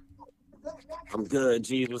 Don? I'm good.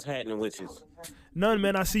 Geez, what's happening with you? None,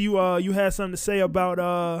 man. I see you had something to say about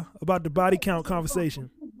the body count conversation.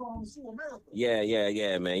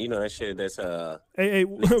 Yeah, man. You know that shit. That's Hey,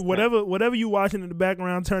 whatever you watching in the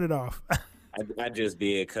background, turn it off. I just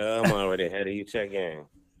did. Cuz I'm already ahead of you. Check in.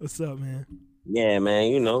 What's up, man? Yeah,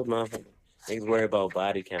 man. Motherfucker. Niggas worry about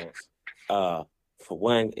body counts. For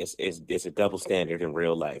one, it's a double standard in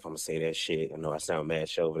real life. I'm gonna say that shit. I know I sound mad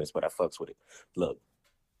chauvinist, but I fucks with it. Look,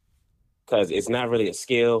 because it's not really a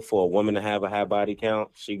skill for a woman to have a high body count.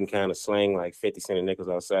 She can kind of slang like 50 cent of nickels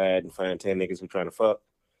outside and find 10 niggas who trying to fuck.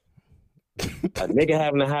 A nigga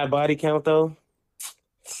having a high body count though,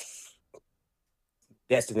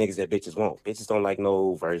 that's the niggas that bitches want. Bitches don't like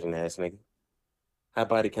no virgin ass nigga. High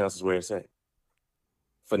body counts is where it's at.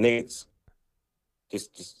 For niggas,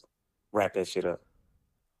 just wrap that shit up.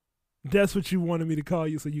 That's what you wanted me to call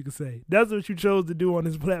you so you could say. That's what you chose to do on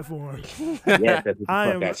this platform. Yeah,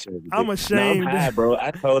 I'm ashamed. No, I'm high, bro. I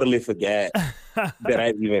totally forgot that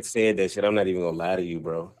I even said that shit. I'm not even gonna lie to you,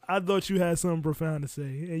 bro. I thought you had something profound to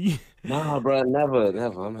say. No, bro, never.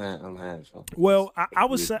 I'm high. So. Well,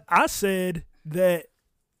 I said that,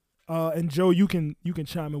 and Joe, you can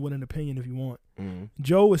chime in with an opinion if you want. Mm-hmm.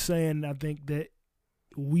 Joe was saying, I think that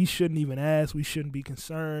we shouldn't even ask. We shouldn't be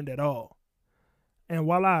concerned at all. And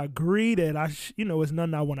while I agree that it's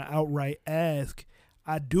nothing I want to outright ask,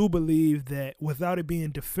 I do believe that without it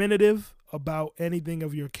being definitive about anything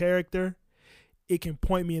of your character, it can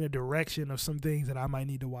point me in a direction of some things that I might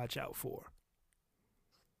need to watch out for.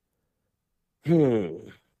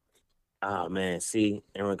 Oh man, see,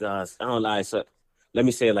 in regards, I don't lie. So let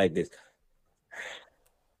me say it like this: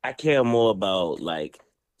 I care more about like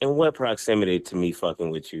in what proximity to me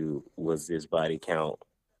fucking with you was this body count,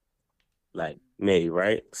 like me,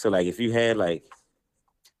 right? So like if you had like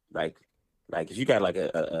if you got like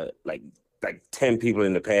a like 10 people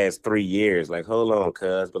in the past 3 years, like hold on,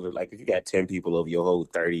 cuz, but like if you got 10 people over your whole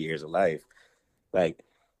 30 years of life, like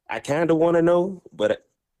I kind of want to know, but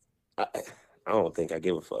I don't think I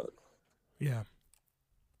give a fuck. Yeah.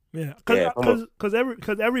 Yeah. Yeah,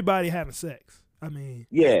 Because everybody having sex. I mean.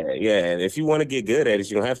 Yeah. And if you want to get good at it,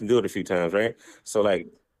 you're gonna have to do it a few times, right? So like,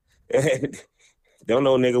 don't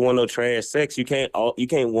no nigga want no trash sex. You can't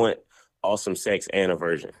want awesome sex and a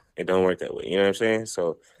virgin. It don't work that way. You know what I'm saying?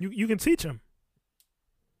 So you can teach them.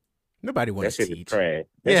 Nobody want to teach. That shit is trash.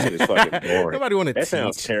 That shit is fucking boring. Nobody want to teach. That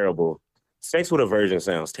sounds terrible. Sex with a virgin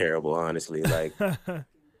sounds terrible, honestly. Like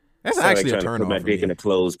that's actually like a turn put on my for dick me. in a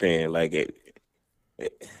clothespin. Like it.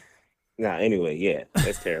 Nah. Anyway, yeah,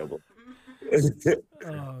 that's terrible.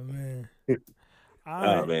 Oh man.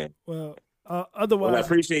 Oh man. Well, otherwise. Well, I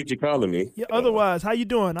appreciate you calling me. Yeah. Otherwise, how you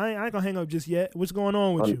doing? I ain't gonna hang up just yet. What's going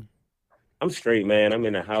on with you? I'm straight, man. I'm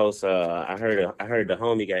in the house. I heard the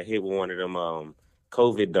homie got hit with one of them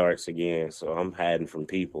COVID darts again, so I'm hiding from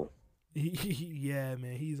people. Yeah,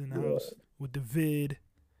 man. He's in the house with the vid.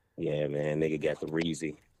 Yeah, man. Nigga got the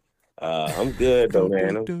Reezy. I'm good though,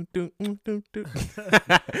 man.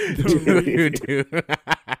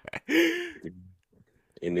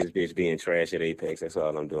 And this bitch being trash at Apex. That's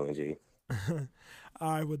all I'm doing, G.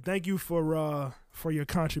 All right. Well, thank you for your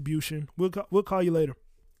contribution. We'll call you later.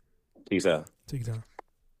 Peace out. Take your time.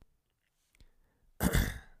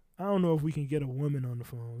 I don't know if we can get a woman on the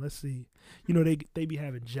phone. Let's see. You know, they be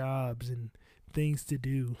having jobs and things to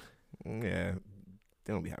do. Yeah,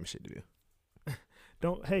 they don't be having shit to do.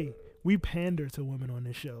 Hey, we pander to women on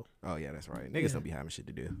this show. Oh yeah, that's right. Niggas don't be having shit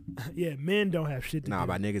to do. Yeah, men don't have shit to do. Nah,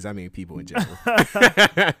 by niggas I mean people in general.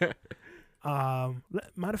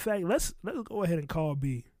 Matter of fact, let's go ahead and call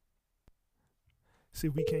B. See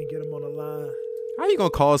if we can't get him on the line. How you gonna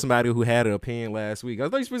call somebody who had an opinion last week? I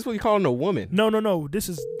thought you were supposed to be calling a woman. No. This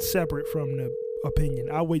is separate from the opinion.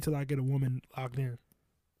 I'll wait till I get a woman locked in.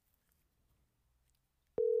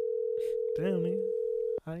 Damn, nigga.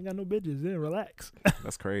 I ain't got no bitches. Then relax.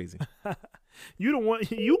 That's crazy.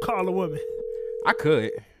 You call a woman. I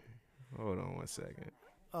could. Hold on 1 second.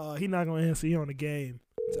 He not gonna answer. He on the game.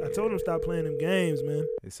 I told him stop playing them games, man.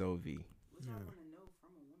 It's OV. Yeah.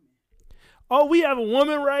 Oh, we have a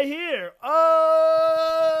woman right here.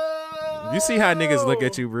 Oh, you see how niggas look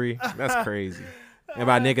at you, Bree? That's crazy. And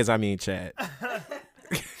by niggas, I mean Chad.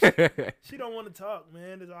 She don't want to talk,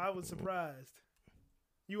 man. I was surprised.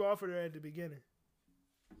 You offered her at the beginning.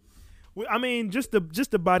 I mean, just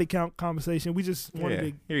the body count conversation. We just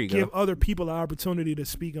wanted to give other people an opportunity to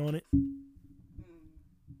speak on it.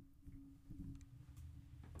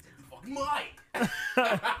 Fuck Mike.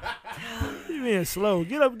 You being slow.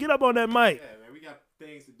 Get up on that mic. Yeah, man, we got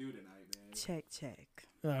things to do tonight, man. Check.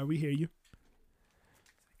 All right, we hear you.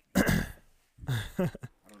 I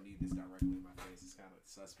don't need this directly in my face. It's kind of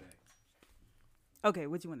suspect. Okay,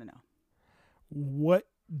 what you want to know? What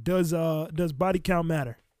does body count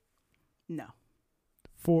matter? No.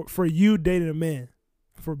 For you dating a man,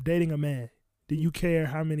 do you care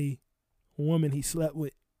how many women he slept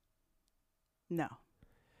with? No.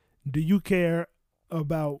 Do you care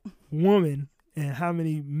about women and how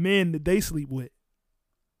many men that they sleep with?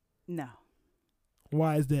 No.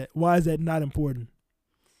 Why is that? Why is that not important?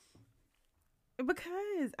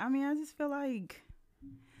 Because, I mean, I just feel like,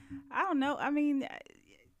 I don't know. I mean,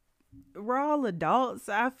 we're all adults.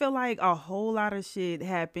 I feel like a whole lot of shit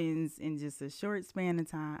happens in just a short span of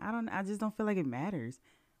time. I just don't feel like it matters.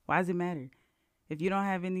 Why does it matter? If you don't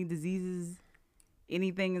have any diseases,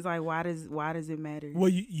 anything is like, why does it matter? Well,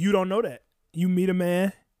 you don't know that. You meet a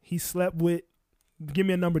man, he slept with, give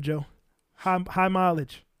me a number, Joe. High mileage. High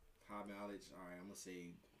mileage. All right, I'm going to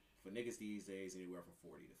say for niggas these days, anywhere from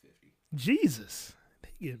 40 to 50. Jesus. They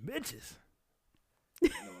get bitches. I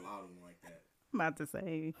know a lot of them like that. I'm about to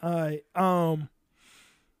say. All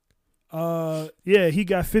right. Yeah, he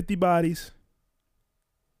got 50 bodies.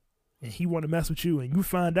 And he want to mess with you, and you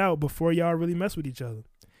find out before y'all really mess with each other.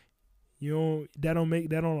 That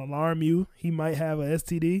don't alarm you. He might have a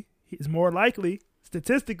STD. It's more likely,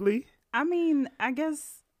 statistically. I mean, I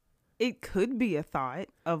guess it could be a thought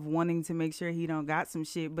of wanting to make sure he don't got some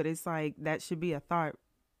shit, but it's like that should be a thought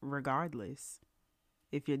regardless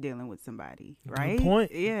if you're dealing with somebody, right? Good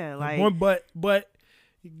point. Yeah, like but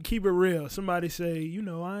keep it real. Somebody say,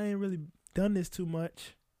 I ain't really done this too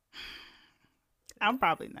much. I'm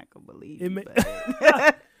probably not gonna believe you.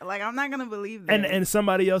 Like, I'm not gonna believe that. And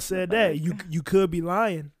somebody else said that you could be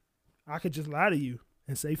lying. I could just lie to you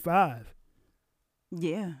and say 5.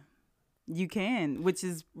 Yeah, you can, which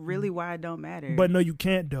is really why it don't matter. But no, you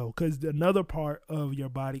can't though, because another part of your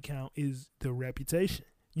body count is the reputation.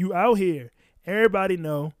 You out here, everybody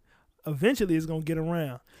know. Eventually, it's gonna get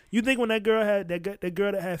around. You think when that girl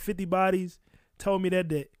that had 50 bodies told me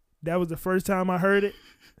that was the first time I heard it?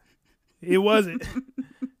 It wasn't.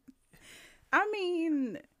 I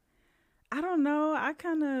mean, I don't know. I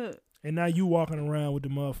kind of. And now you walking around with the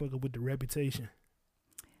motherfucker with the reputation.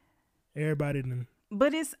 Everybody done.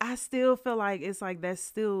 But I still feel like it's like that's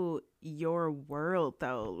still your world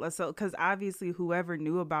though. So, because obviously whoever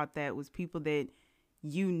knew about that was people that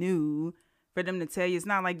you knew. For them to tell you, it's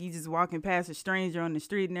not like you just walking past a stranger on the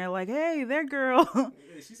street and they're like, "Hey, that girl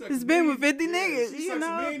has been with 50 niggas." You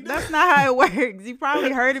know, that's not how it works. You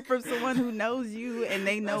probably heard it from someone who knows you and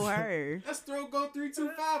they know her. Let's go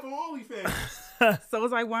 325 on OnlyFans. So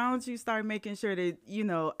it's like, why don't you start making sure that, you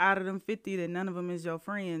know, out of them 50, that none of them is your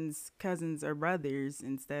friends, cousins, or brothers,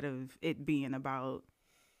 instead of it being about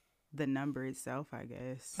the number itself, I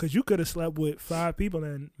guess. Because you could have slept with 5 people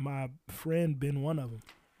and my friend been one of them.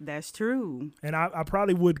 That's true. And I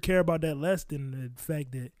probably would care about that less than the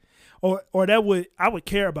fact that, or that would, I would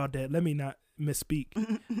care about that. Let me not misspeak.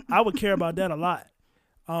 I would care about that a lot.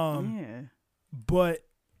 Yeah. But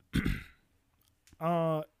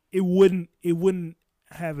it wouldn't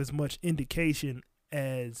have as much indication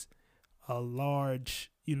as a large,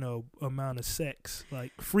 you know, amount of sex,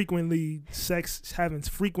 like having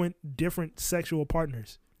frequent different sexual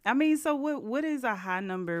partners. I mean, so what is a high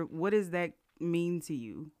number? What does that mean to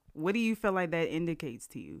you? What do you feel like that indicates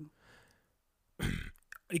to you?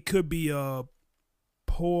 It could be a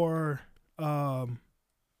poor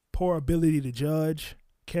ability to judge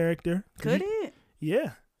character. Could it?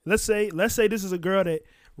 Yeah. Let's say this is a girl that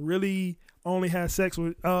really only has sex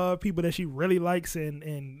with people that she really likes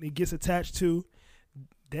and it gets attached to.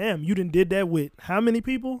 Damn, you done did that with how many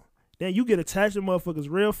people? Then you get attached to motherfuckers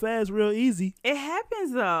real fast, real easy. It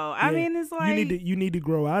happens though. I mean, it's like you need to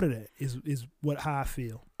grow out of that. Is how I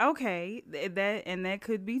feel. Okay, that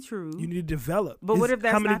could be true. You need to develop. But what if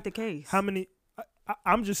that's not the case? How many?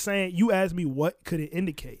 I'm just saying. You asked me what could it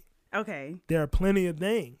indicate. Okay. There are plenty of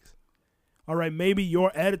things. All right, maybe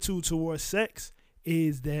your attitude towards sex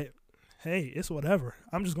is that, hey, it's whatever.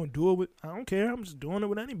 I'm just gonna do it with. I don't care. I'm just doing it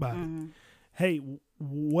with anybody. Mm-hmm. Hey,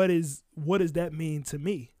 what does that mean to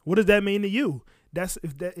me? What does that mean to you?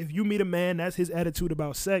 If you meet a man, that's his attitude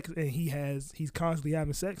about sex, and he's constantly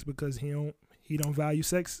having sex because he don't value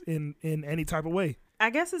sex in any type of way. I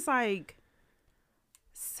guess it's like,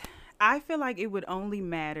 I feel like it would only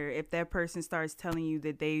matter if that person starts telling you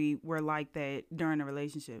that they were like that during a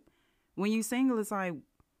relationship. When you single, it's like,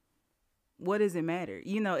 what does it matter?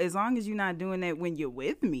 You know, as long as you're not doing that when you're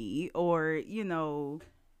with me or, you know,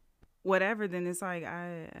 whatever, then it's like,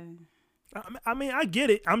 I mean, I get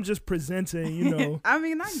it. I'm just presenting, you know. I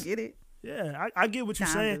mean, I get it. Yeah, I get what you're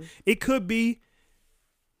saying. It could be,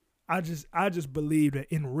 I just believe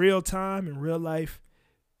that in real time, in real life,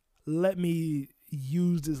 let me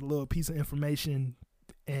use this little piece of information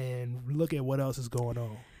and look at what else is going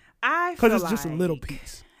on. Because it's just a little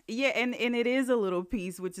piece. Yeah, and it is a little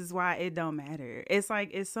piece, which is why it don't matter. It's like,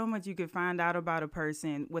 it's so much you can find out about a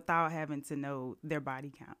person without having to know their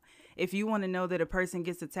body count. If you want to know that a person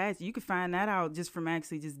gets attached, you can find that out just from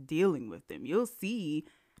actually just dealing with them. You'll see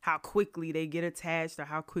how quickly they get attached or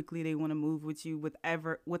how quickly they want to move with you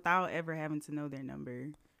without ever having to know their number.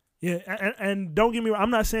 Yeah, and don't get me wrong, I'm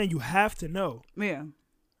not saying you have to know. Yeah.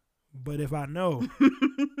 But if I know,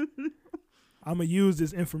 I'm going to use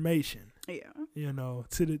this information. Yeah. You know,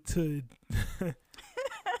 to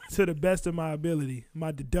the best of my ability,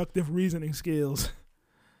 my deductive reasoning skills.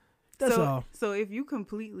 That's all. So if you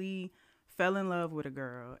completely fell in love with a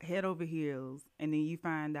girl, head over heels, and then you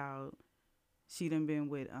find out she done been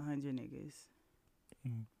with 100 niggas.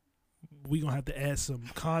 We gonna have to add some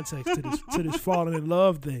context to this falling in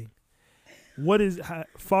love thing. What is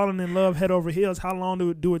falling in love head over heels? How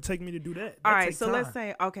long do it take me to do that? All right, so let's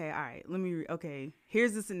say,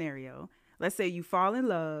 here's the scenario. Let's say you fall in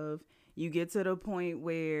love, you get to the point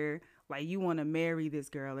where like you want to marry this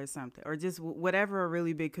girl or something, or just whatever a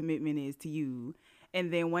really big commitment is to you.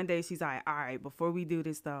 And then one day she's like, all right, before we do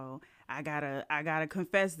this though, I gotta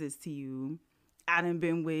confess this to you. I done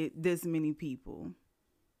been with this many people.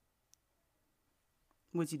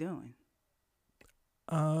 What you doing?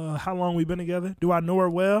 How long we been together? Do I know her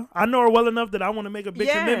well? I know her well enough that I want to make a big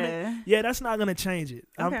commitment. Yeah, that's not gonna change it.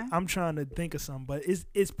 Okay. I'm trying to think of something, but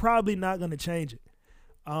it's probably not gonna change it.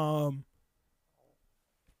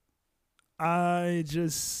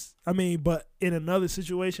 But in another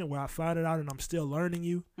situation where I find it out and I'm still learning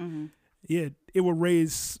you, yeah, it will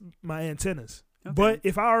raise my antennas. Okay. But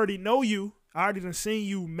if I already know you, I already done seen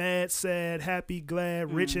you mad, sad, happy,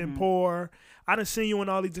 glad, rich and poor. I done seen you in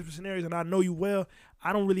all these different scenarios and I know you well.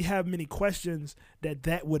 I don't really have many questions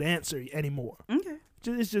that would answer anymore. Okay.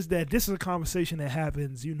 It's just that this is a conversation that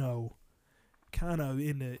happens, you know, kind of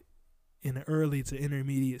in the early to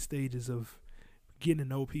intermediate stages of getting to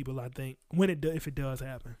know people. I think if it does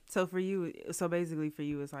happen. So for you, basically for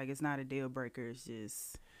you, it's like it's not a deal breaker. It's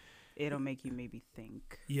just it'll make you maybe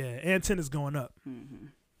think. Yeah, antennas going up. Mm-hmm.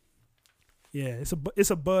 Yeah, it's a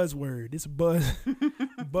buzzword. It's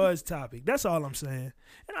a buzz topic. That's all I'm saying.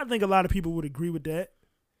 And I think a lot of people would agree with that.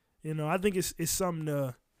 You know, I think it's something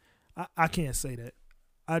to. I can't say that.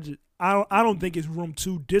 I don't think it's room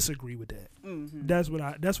to disagree with that. Mm-hmm. That's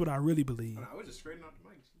what I really believe. I was just straightening out the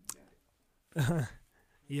mic.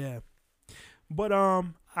 Yeah, but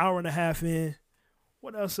hour and a half in.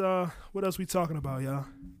 What else? What else we talking about, y'all?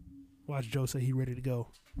 Watch Joe say he ready to go.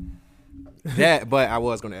 Yeah, but I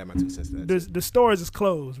was gonna add my 2 cents to that. The stores is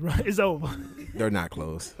closed, right? It's over. They're not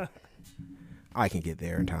closed. I can get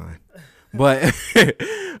there in time. But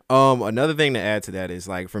another thing to add to that is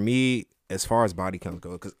like for me, as far as body count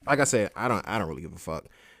goes, because like I said, I don't really give a fuck.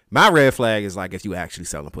 My red flag is like if you actually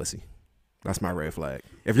selling pussy. That's my red flag.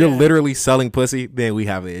 If you're literally selling pussy, then we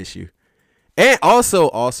have an issue. And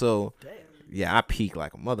also, yeah, I peak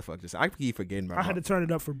like a motherfucker. I keep forgetting about. I had to turn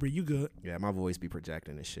it up for Bree. You good? Yeah, my voice be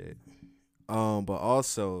projecting and shit. But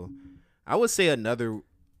also, I would say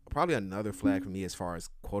probably another flag for me as far as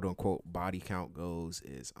quote unquote body count goes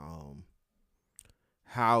is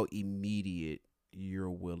how immediate you're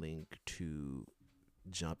willing to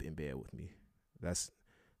jump in bed with me. That's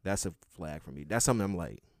a flag for me. That's something I'm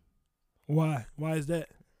like. Why? Why is that?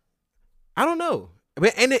 I don't know.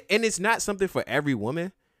 But and it's not something for every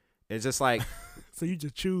woman. It's just like so you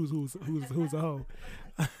just choose who's a hoe.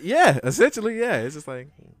 Yeah, essentially, yeah. It's just like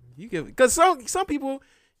you give because some people,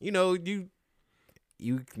 you know, you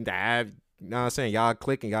can have, you know what I'm saying, y'all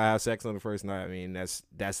click and y'all have sex on the first night. I mean, that's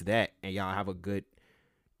that, and y'all have a good,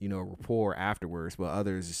 you know, rapport afterwards. But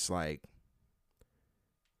others, it's like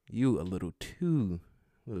you a little too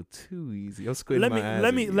easy. I'm squinting my eyes.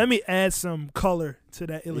 Let me add some color to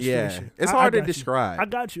that illustration. Yeah, it's hard to describe. I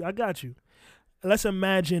got you. Let's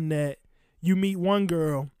imagine that you meet one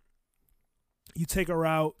girl, you take her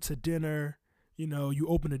out to dinner, you know, you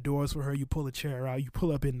open the doors for her, you pull a chair out, you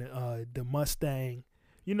pull up in the Mustang.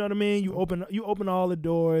 You know what I mean? You open all the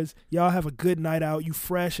doors. Y'all have a good night out. You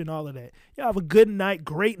fresh and all of that. Y'all have a good night,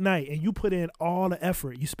 great night, and you put in all the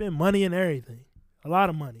effort. You spend money and everything, a lot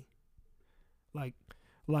of money, like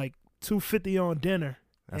 $250 on dinner.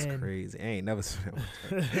 That's crazy. I ain't never spent much.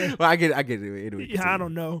 Well, I get it. Yeah, I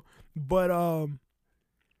don't know, but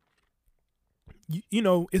you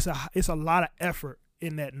know, it's a lot of effort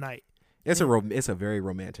in that night. It's a very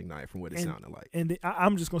romantic night from what it sounded like. And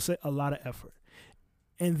I'm just gonna say a lot of effort.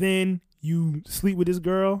 And then you sleep with this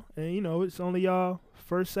girl, and you know it's only y'all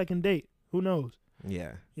first, second date. Who knows?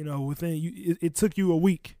 Yeah. You know, it took you a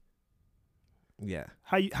week. Yeah.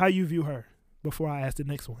 How you view her? Before I ask the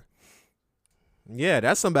next one. Yeah,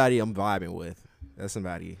 that's somebody I'm vibing with. That's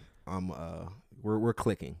somebody we're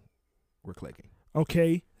clicking. We're clicking.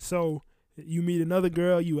 Okay, so you meet another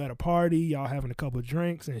girl, you at a party, y'all having a couple of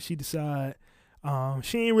drinks, and she decide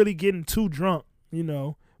she ain't really getting too drunk, you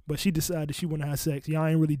know, but she decided she want to have sex. Y'all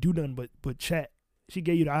ain't really do nothing but chat. She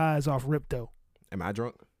gave you the eyes off rip though. Am I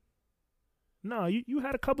drunk? No, you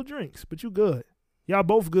had a couple drinks, but you good. Y'all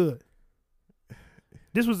both good.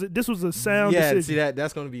 This was a sound decision. Yeah, see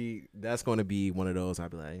that's gonna be one of those.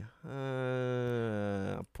 I'd be like,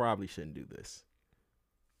 I probably shouldn't do this.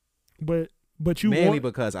 But you mainly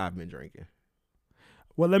because I've been drinking.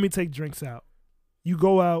 Well, let me take drinks out. You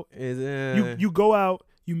go out. You go out.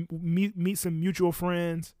 You meet some mutual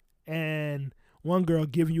friends, and one girl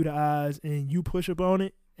giving you the eyes, and you push up on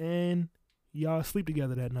it, and y'all sleep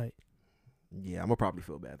together that night. Yeah, I'm gonna probably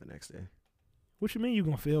feel bad the next day. What you mean you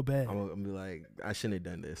gonna feel bad? I'm gonna be like, I shouldn't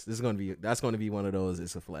have done this. That's gonna be one of those.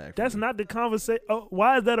 It's a flag. That's not the conversation. Oh,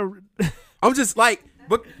 why is that a? I'm just like,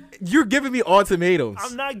 but you're giving me ultimatums.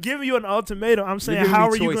 I'm not giving you an ultimatum. I'm saying, how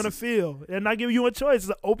are you gonna feel? And not giving you a choice. It's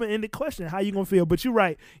an open-ended question. How you gonna feel? But you're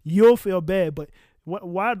right. You'll feel bad. But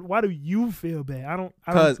why do you feel bad? I don't.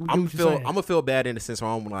 Because I'm gonna feel bad in the sense where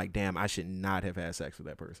I'm like, damn, I should not have had sex with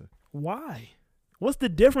that person. Why? What's the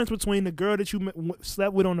difference between the girl that you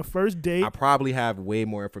slept with on the first date? I probably have way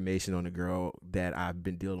more information on the girl that I've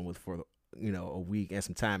been dealing with for, you know, a week and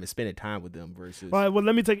some time and spending time with them versus. All right, well,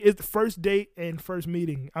 let me take it's the first date and first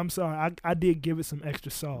meeting. I'm sorry. I did give it some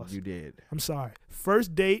extra sauce. You did. I'm sorry.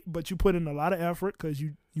 First date, but you put in a lot of effort because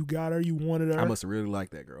you got her, you wanted her. I must have really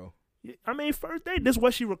liked that girl. I mean, first date, this is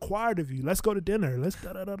what she required of you. Let's go to dinner. Let's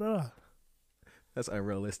da-da-da-da. That's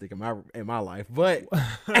unrealistic in my life, but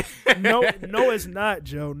no, it's not,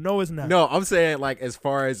 Joe. No, it's not. No, I'm saying like as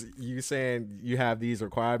far as you saying you have these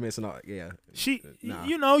requirements and all. Yeah,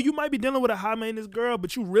 you know, you might be dealing with a high maintenance girl,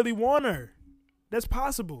 but you really want her. That's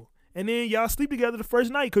possible. and then y'all sleep together the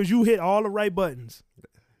first night because you hit all the right buttons.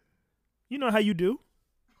 You know how you do.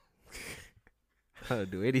 I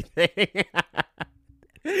don't do anything.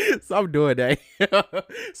 So I'm doing that.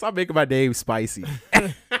 So I'm making my name spicy.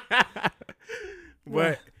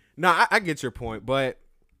 But no, I get your point. But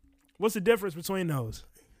what's the difference between those?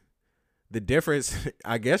 The difference,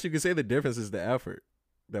 I guess you could say the difference is the effort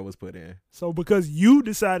that was put in. So because you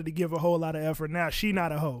decided to give a whole lot of effort, now she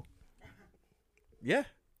not a hoe. Yeah.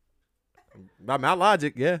 By my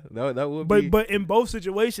logic, yeah. That would be. But in both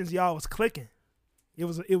situations, y'all was clicking. It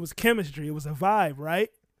was chemistry. It was a vibe, right?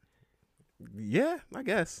 Yeah, I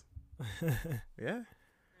guess. Yeah.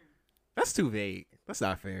 That's too vague. That's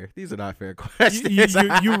not fair. These are not fair questions.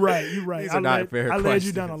 You're right. You're right. These are not fair questions. I led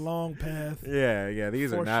you down a long path. Yeah.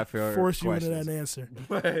 These are not fair questions. Force you into that answer.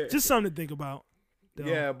 Just something to think about. Though.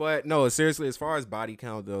 Yeah, but no, seriously, as far as body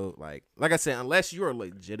count though, like I said, unless you are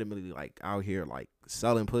legitimately like out here like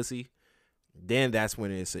selling pussy, then that's when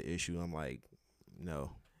it's an issue. I'm like,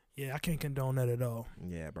 no. Yeah, I can't condone that at all.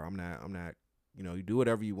 Yeah, bro, I'm not. You know, you do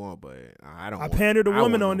whatever you want, but I don't. I pander to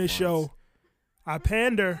women on this show. I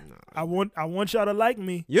pander. No. I want y'all to like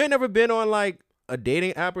me. You ain't never been on like a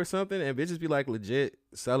dating app or something and bitches be like legit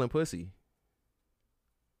selling pussy.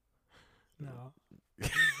 No.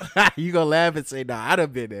 You gonna laugh and say, "Nah, I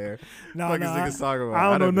done been there." No, I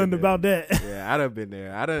don't know nothing about that. Yeah, I done been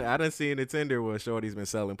there. I done seen the Tinder where shorty's been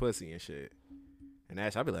selling pussy and shit. And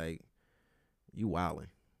I'll be like, "You wildin'."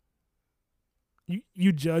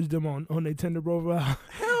 You judge them on their Tinder profile?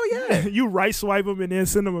 Hell yeah. You right swipe them and then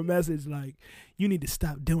send them a message like, you need to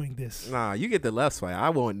stop doing this. Nah, you get the left swipe. I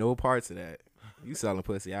want no parts of that. You selling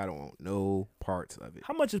pussy, I don't want no parts of it.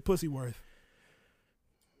 How much is pussy worth?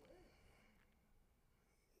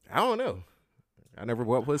 I don't know. I never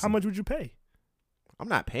bought pussy. How much would you pay? I'm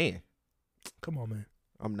not paying. Come on, man.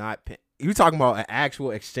 I'm not paying. You talking about an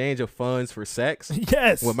actual exchange of funds for sex?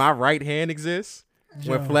 Yes. When my right hand exists?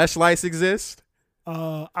 When fleshlights exist?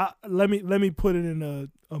 Let me put it in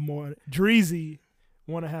a more Dreezy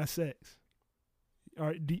want to have sex. All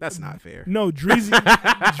right, that's not fair. No,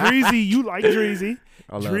 Dreezy, you like Dreezy.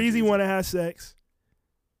 Dreezy want to have sex.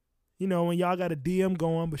 You know, when y'all got a DM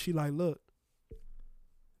going, but she like, look,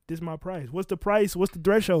 this is my price. What's the price? What's the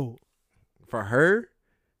threshold? For her?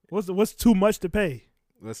 What's too much to pay?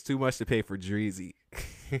 What's too much to pay for Dreezy?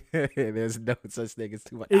 There's no such thing as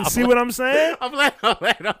too much. See what I'm saying? I'm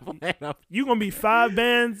playing. You gonna be 5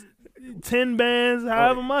 bands, 10 bands,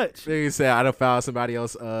 however much. They say I done found somebody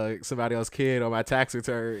else kid on my tax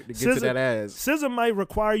return to get to that ass. SZA might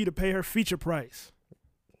require you to pay her feature price.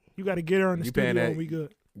 You got to get her in the studio and we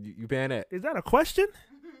good. You paying that? Is that a question?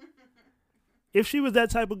 If she was that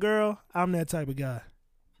type of girl, I'm that type of guy.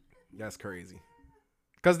 That's crazy.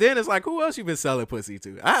 Because then it's like, who else you been selling pussy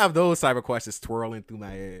to? I have those type of questions twirling through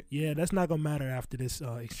my head. Yeah, that's not going to matter after this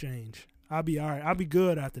exchange. I'll be all right. I'll be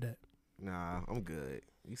good after that. Nah, I'm good.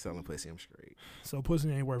 You selling pussy, I'm straight. So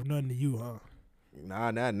pussy ain't worth nothing to you, huh?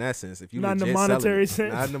 Nah, not in that sense. If you not in the monetary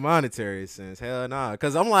sense? Not in the monetary sense. Hell nah.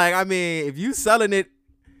 Because I'm like, I mean, if you selling it,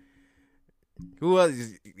 who else?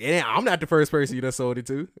 I'm not the first person you done sold it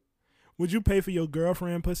to. Would you pay for your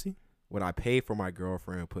girlfriend pussy? Would I pay for my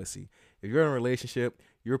girlfriend pussy? If you're in a relationship,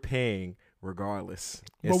 you're paying regardless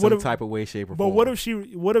in some type of way, shape, or form. But what if she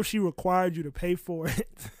required you to pay for it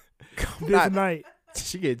this night?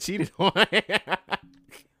 She get cheated on.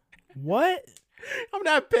 What? I'm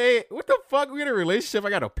not paying. What the fuck? We in a relationship?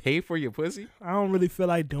 I gotta pay for your pussy? I don't really feel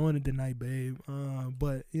like doing it tonight, babe.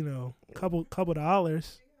 But you know, couple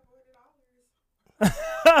dollars.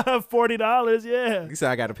 $40, yeah. You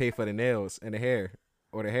said I gotta pay for the nails and the hair,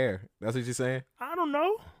 or the hair. That's what you're saying? I don't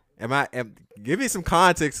know. Give me some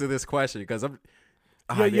context to this question, because I'm.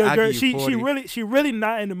 Your girl, she really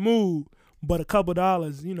not in the mood. But a couple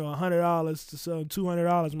dollars, you know, $100 to some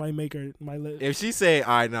 $200 might make her If she say,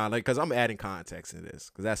 all right, nah, like, because I'm adding context to this,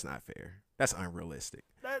 because that's not fair. That's unrealistic.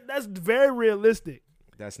 That's very realistic.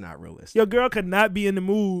 That's not realistic. Your girl could not be in the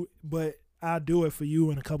mood, but I'll do it for you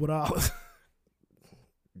in a couple dollars.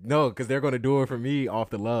 No, because they're going to do it for me off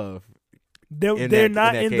the love. They're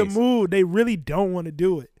not in the mood. They really don't want to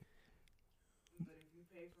do it.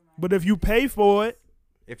 But if you pay for it.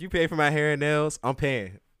 If you pay for my hair and nails, I'm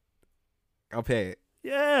paying. I'll pay it.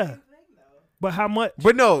 Yeah. But how much?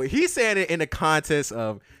 But no, he's saying it in the context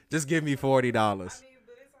of just give me $40. But it's like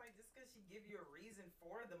just because she give you a reason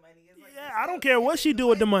for the money. It's like, yeah, I don't care what she do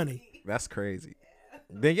with the money. That's crazy.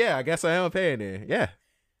 Then yeah, I guess I am paying then. Yeah.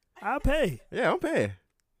 I'll pay. Yeah, I'm paying.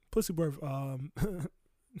 Pussy worth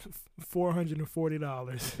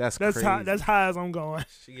 $440. That's crazy. That's high as I'm going.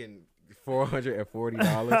 She getting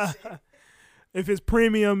 $440. If it's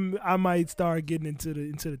premium, I might start getting into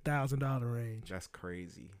the $1,000 range. That's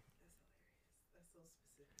crazy.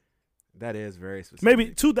 That is very specific.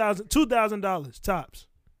 Maybe $2,000 tops.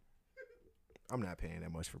 I'm not paying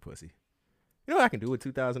that much for pussy. You know what I can do with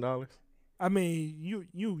 $2,000? I mean, you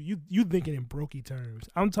thinking in brokey terms.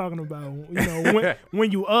 I'm talking about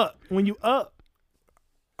when you up.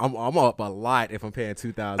 I'm up a lot if I'm paying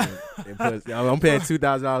 $2,000 in pussy. I'm paying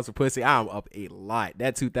 $2,000 for pussy. I'm up a lot.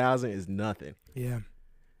 That $2,000 is nothing. Yeah.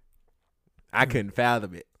 I couldn't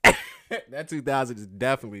fathom it. That $2,000 is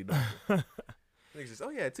definitely nothing. Niggas just, oh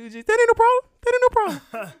yeah, 2G. That ain't no problem. That ain't no problem.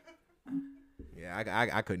 Yeah,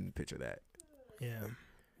 I couldn't picture that. Yeah.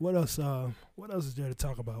 What else? What else is there to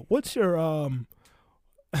talk about? What's your You're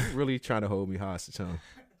really trying to hold me hostage, huh?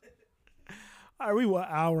 All right, we were an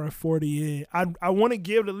hour and 40 in. I want to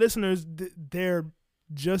give the listeners their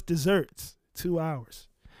just desserts, 2 hours.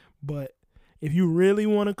 But if you really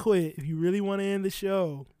want to quit, if you really want to end the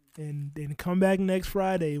show, and then come back next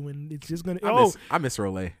Friday when it's just gonna. I miss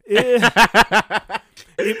Rolay.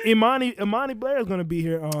 Imani Blair is gonna be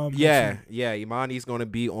here. Imani's gonna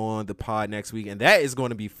be on the pod next week, and that is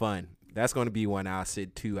gonna be fun. That's gonna be one I'll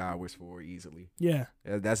sit 2 hours for easily. Yeah,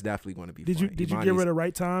 that's definitely gonna be. Did fun. you give her the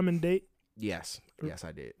right time and date? Yes,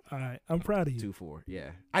 I did. All right, I'm proud of you. 2-4.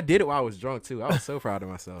 Yeah, I did it while I was drunk too. I was so proud of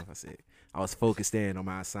myself. I was focused in on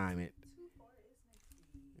my assignment.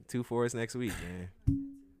 2-4 is next week, man.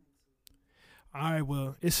 All right,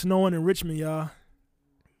 well, it's snowing in Richmond, y'all.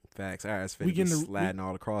 Facts. All right, it's finna be sliding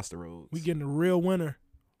all across the roads. We getting the real winter.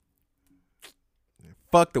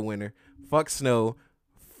 Fuck the winter. Fuck snow.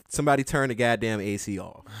 Somebody turn the goddamn AC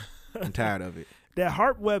off. I'm tired of it. That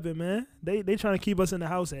HAARP weapon, man. They trying to keep us in the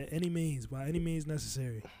house at any means, by any means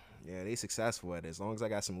necessary. Yeah, they successful at it. As long as I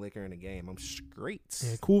got some liquor in the game, I'm straight.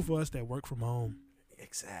 Yeah, cool for us that work from home.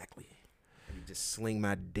 Exactly. You just sling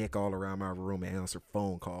my dick all around my room and answer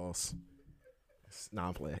phone calls. Nah,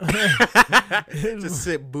 I'm playing. Just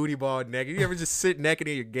sit booty ball naked. You ever just sit naked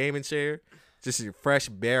in your gaming chair? Just your fresh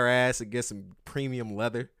bare ass against some premium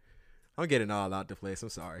leather. I'm getting all out the place. I'm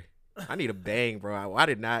sorry. I need a bang, bro. Why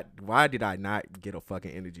did I not get a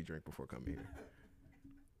fucking energy drink before coming here?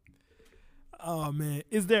 Oh man,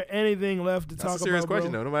 is there anything left to talk about? That's a serious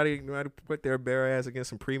question, bro? though. Nobody put their bare ass against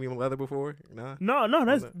some premium leather before? Nah. No,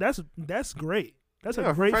 that's great. That's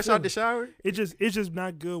a great fresh feeling. out the shower. It's just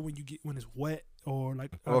not good when it's wet or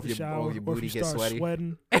like out the shower, or your booty if you gets start sweaty.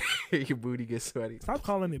 sweating. Your booty gets sweaty. Stop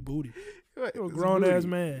calling it booty. You're a It's grown booty. ass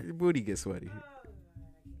man. Your booty gets sweaty.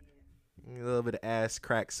 A little bit of ass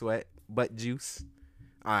crack sweat, butt juice.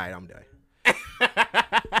 All right, I'm done.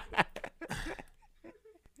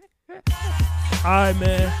 All right,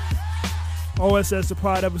 man. OSS the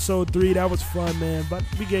Pod episode 3. That was fun, man. But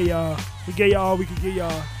we gave y'all all we could give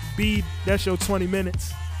y'all. B, that's your 20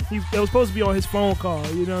 minutes. It was supposed to be on his phone call.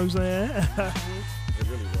 You know what I'm saying? It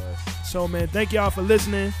really was. So, man, thank y'all for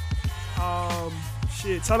listening. Tell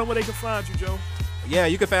them where they can find you, Joe. Yeah,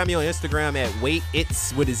 you can find me on Instagram at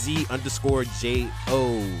waitits_JO.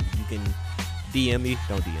 You can DM me.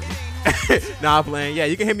 Don't DM me. Nah, I'm playing. Yeah,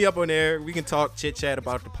 you can hit me up on there. We can talk, chit-chat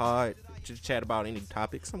about the pod. Chit-chat about any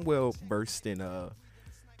topics. I'm well-versed in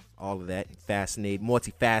all of that. Fascinated,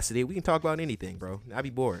 multifaceted. We can talk about anything, bro. I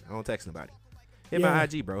be bored. I don't text nobody. Hit my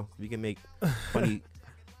IG, bro. We can make funny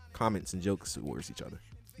comments and jokes towards each other.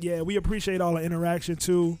 Yeah, we appreciate all the interaction,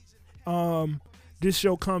 too. This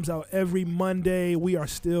show comes out every Monday. We are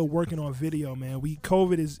still working on video, man.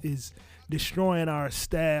 COVID is destroying our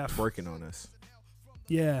staff. Working on us.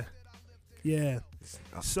 Yeah.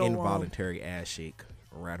 So involuntary ass shake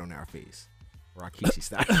right on our face. Rakishi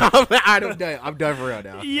style. I'm done for real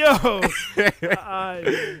now. Yo.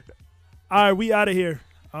 All right, we out of here.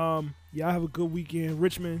 Y'all have a good weekend.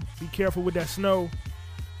 Richmond, be careful with that snow.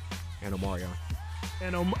 And Omarion.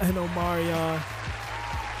 And Omarion.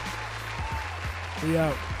 We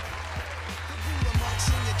out.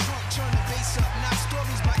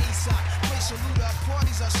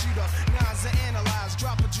 Parties I shoot up, nines are analyzed,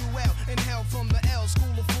 drop a jewel, inhale from the L,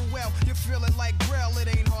 school of full well, you feel it like Braille, it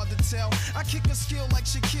ain't hard to tell, I kick a skill like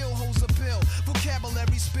Shaquille holds a pill,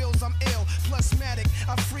 vocabulary spills, I'm ill, plasmatic,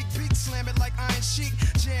 I freak beat, slam it like Iron Sheik,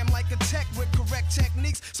 jam like a tech with correct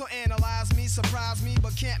techniques, so analyze me, surprise me,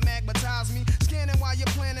 but can't magnetize me, scanning while you're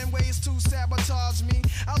planning ways to sabotage me,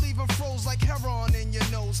 I'll even froze like heroin in your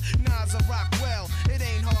nose, Nas a rock well, it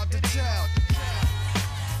ain't hard to tell.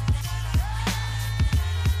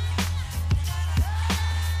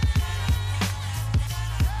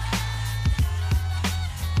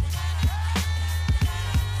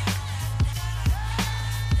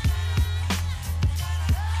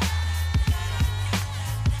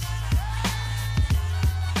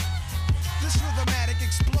 This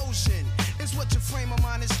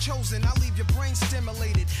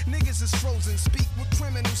is frozen. Speak with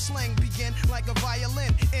criminal slang, begin like a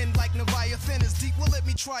violin, end like Leviathan is deep. Well, let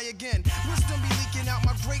me try again. Wisdom be leaking out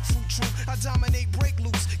my grapefruit true. I dominate break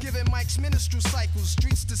loose, giving Mike's minstrel cycles.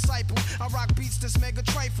 Streets disciple, I rock beats that's mega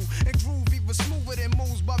trifle and groove even smoother than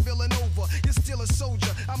moves by Villanova. You're still a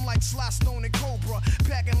soldier, I'm like Sly Stone and Cobra,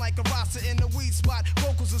 packing like a roster in the weed spot.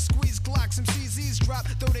 Vocals are squeeze clocks, MCs eavesdrop,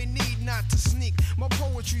 though they need not to sneak. My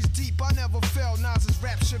poetry's deep, I never fell. Nas's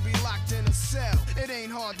rap should be locked in a cell. It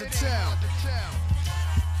ain't hard to tell.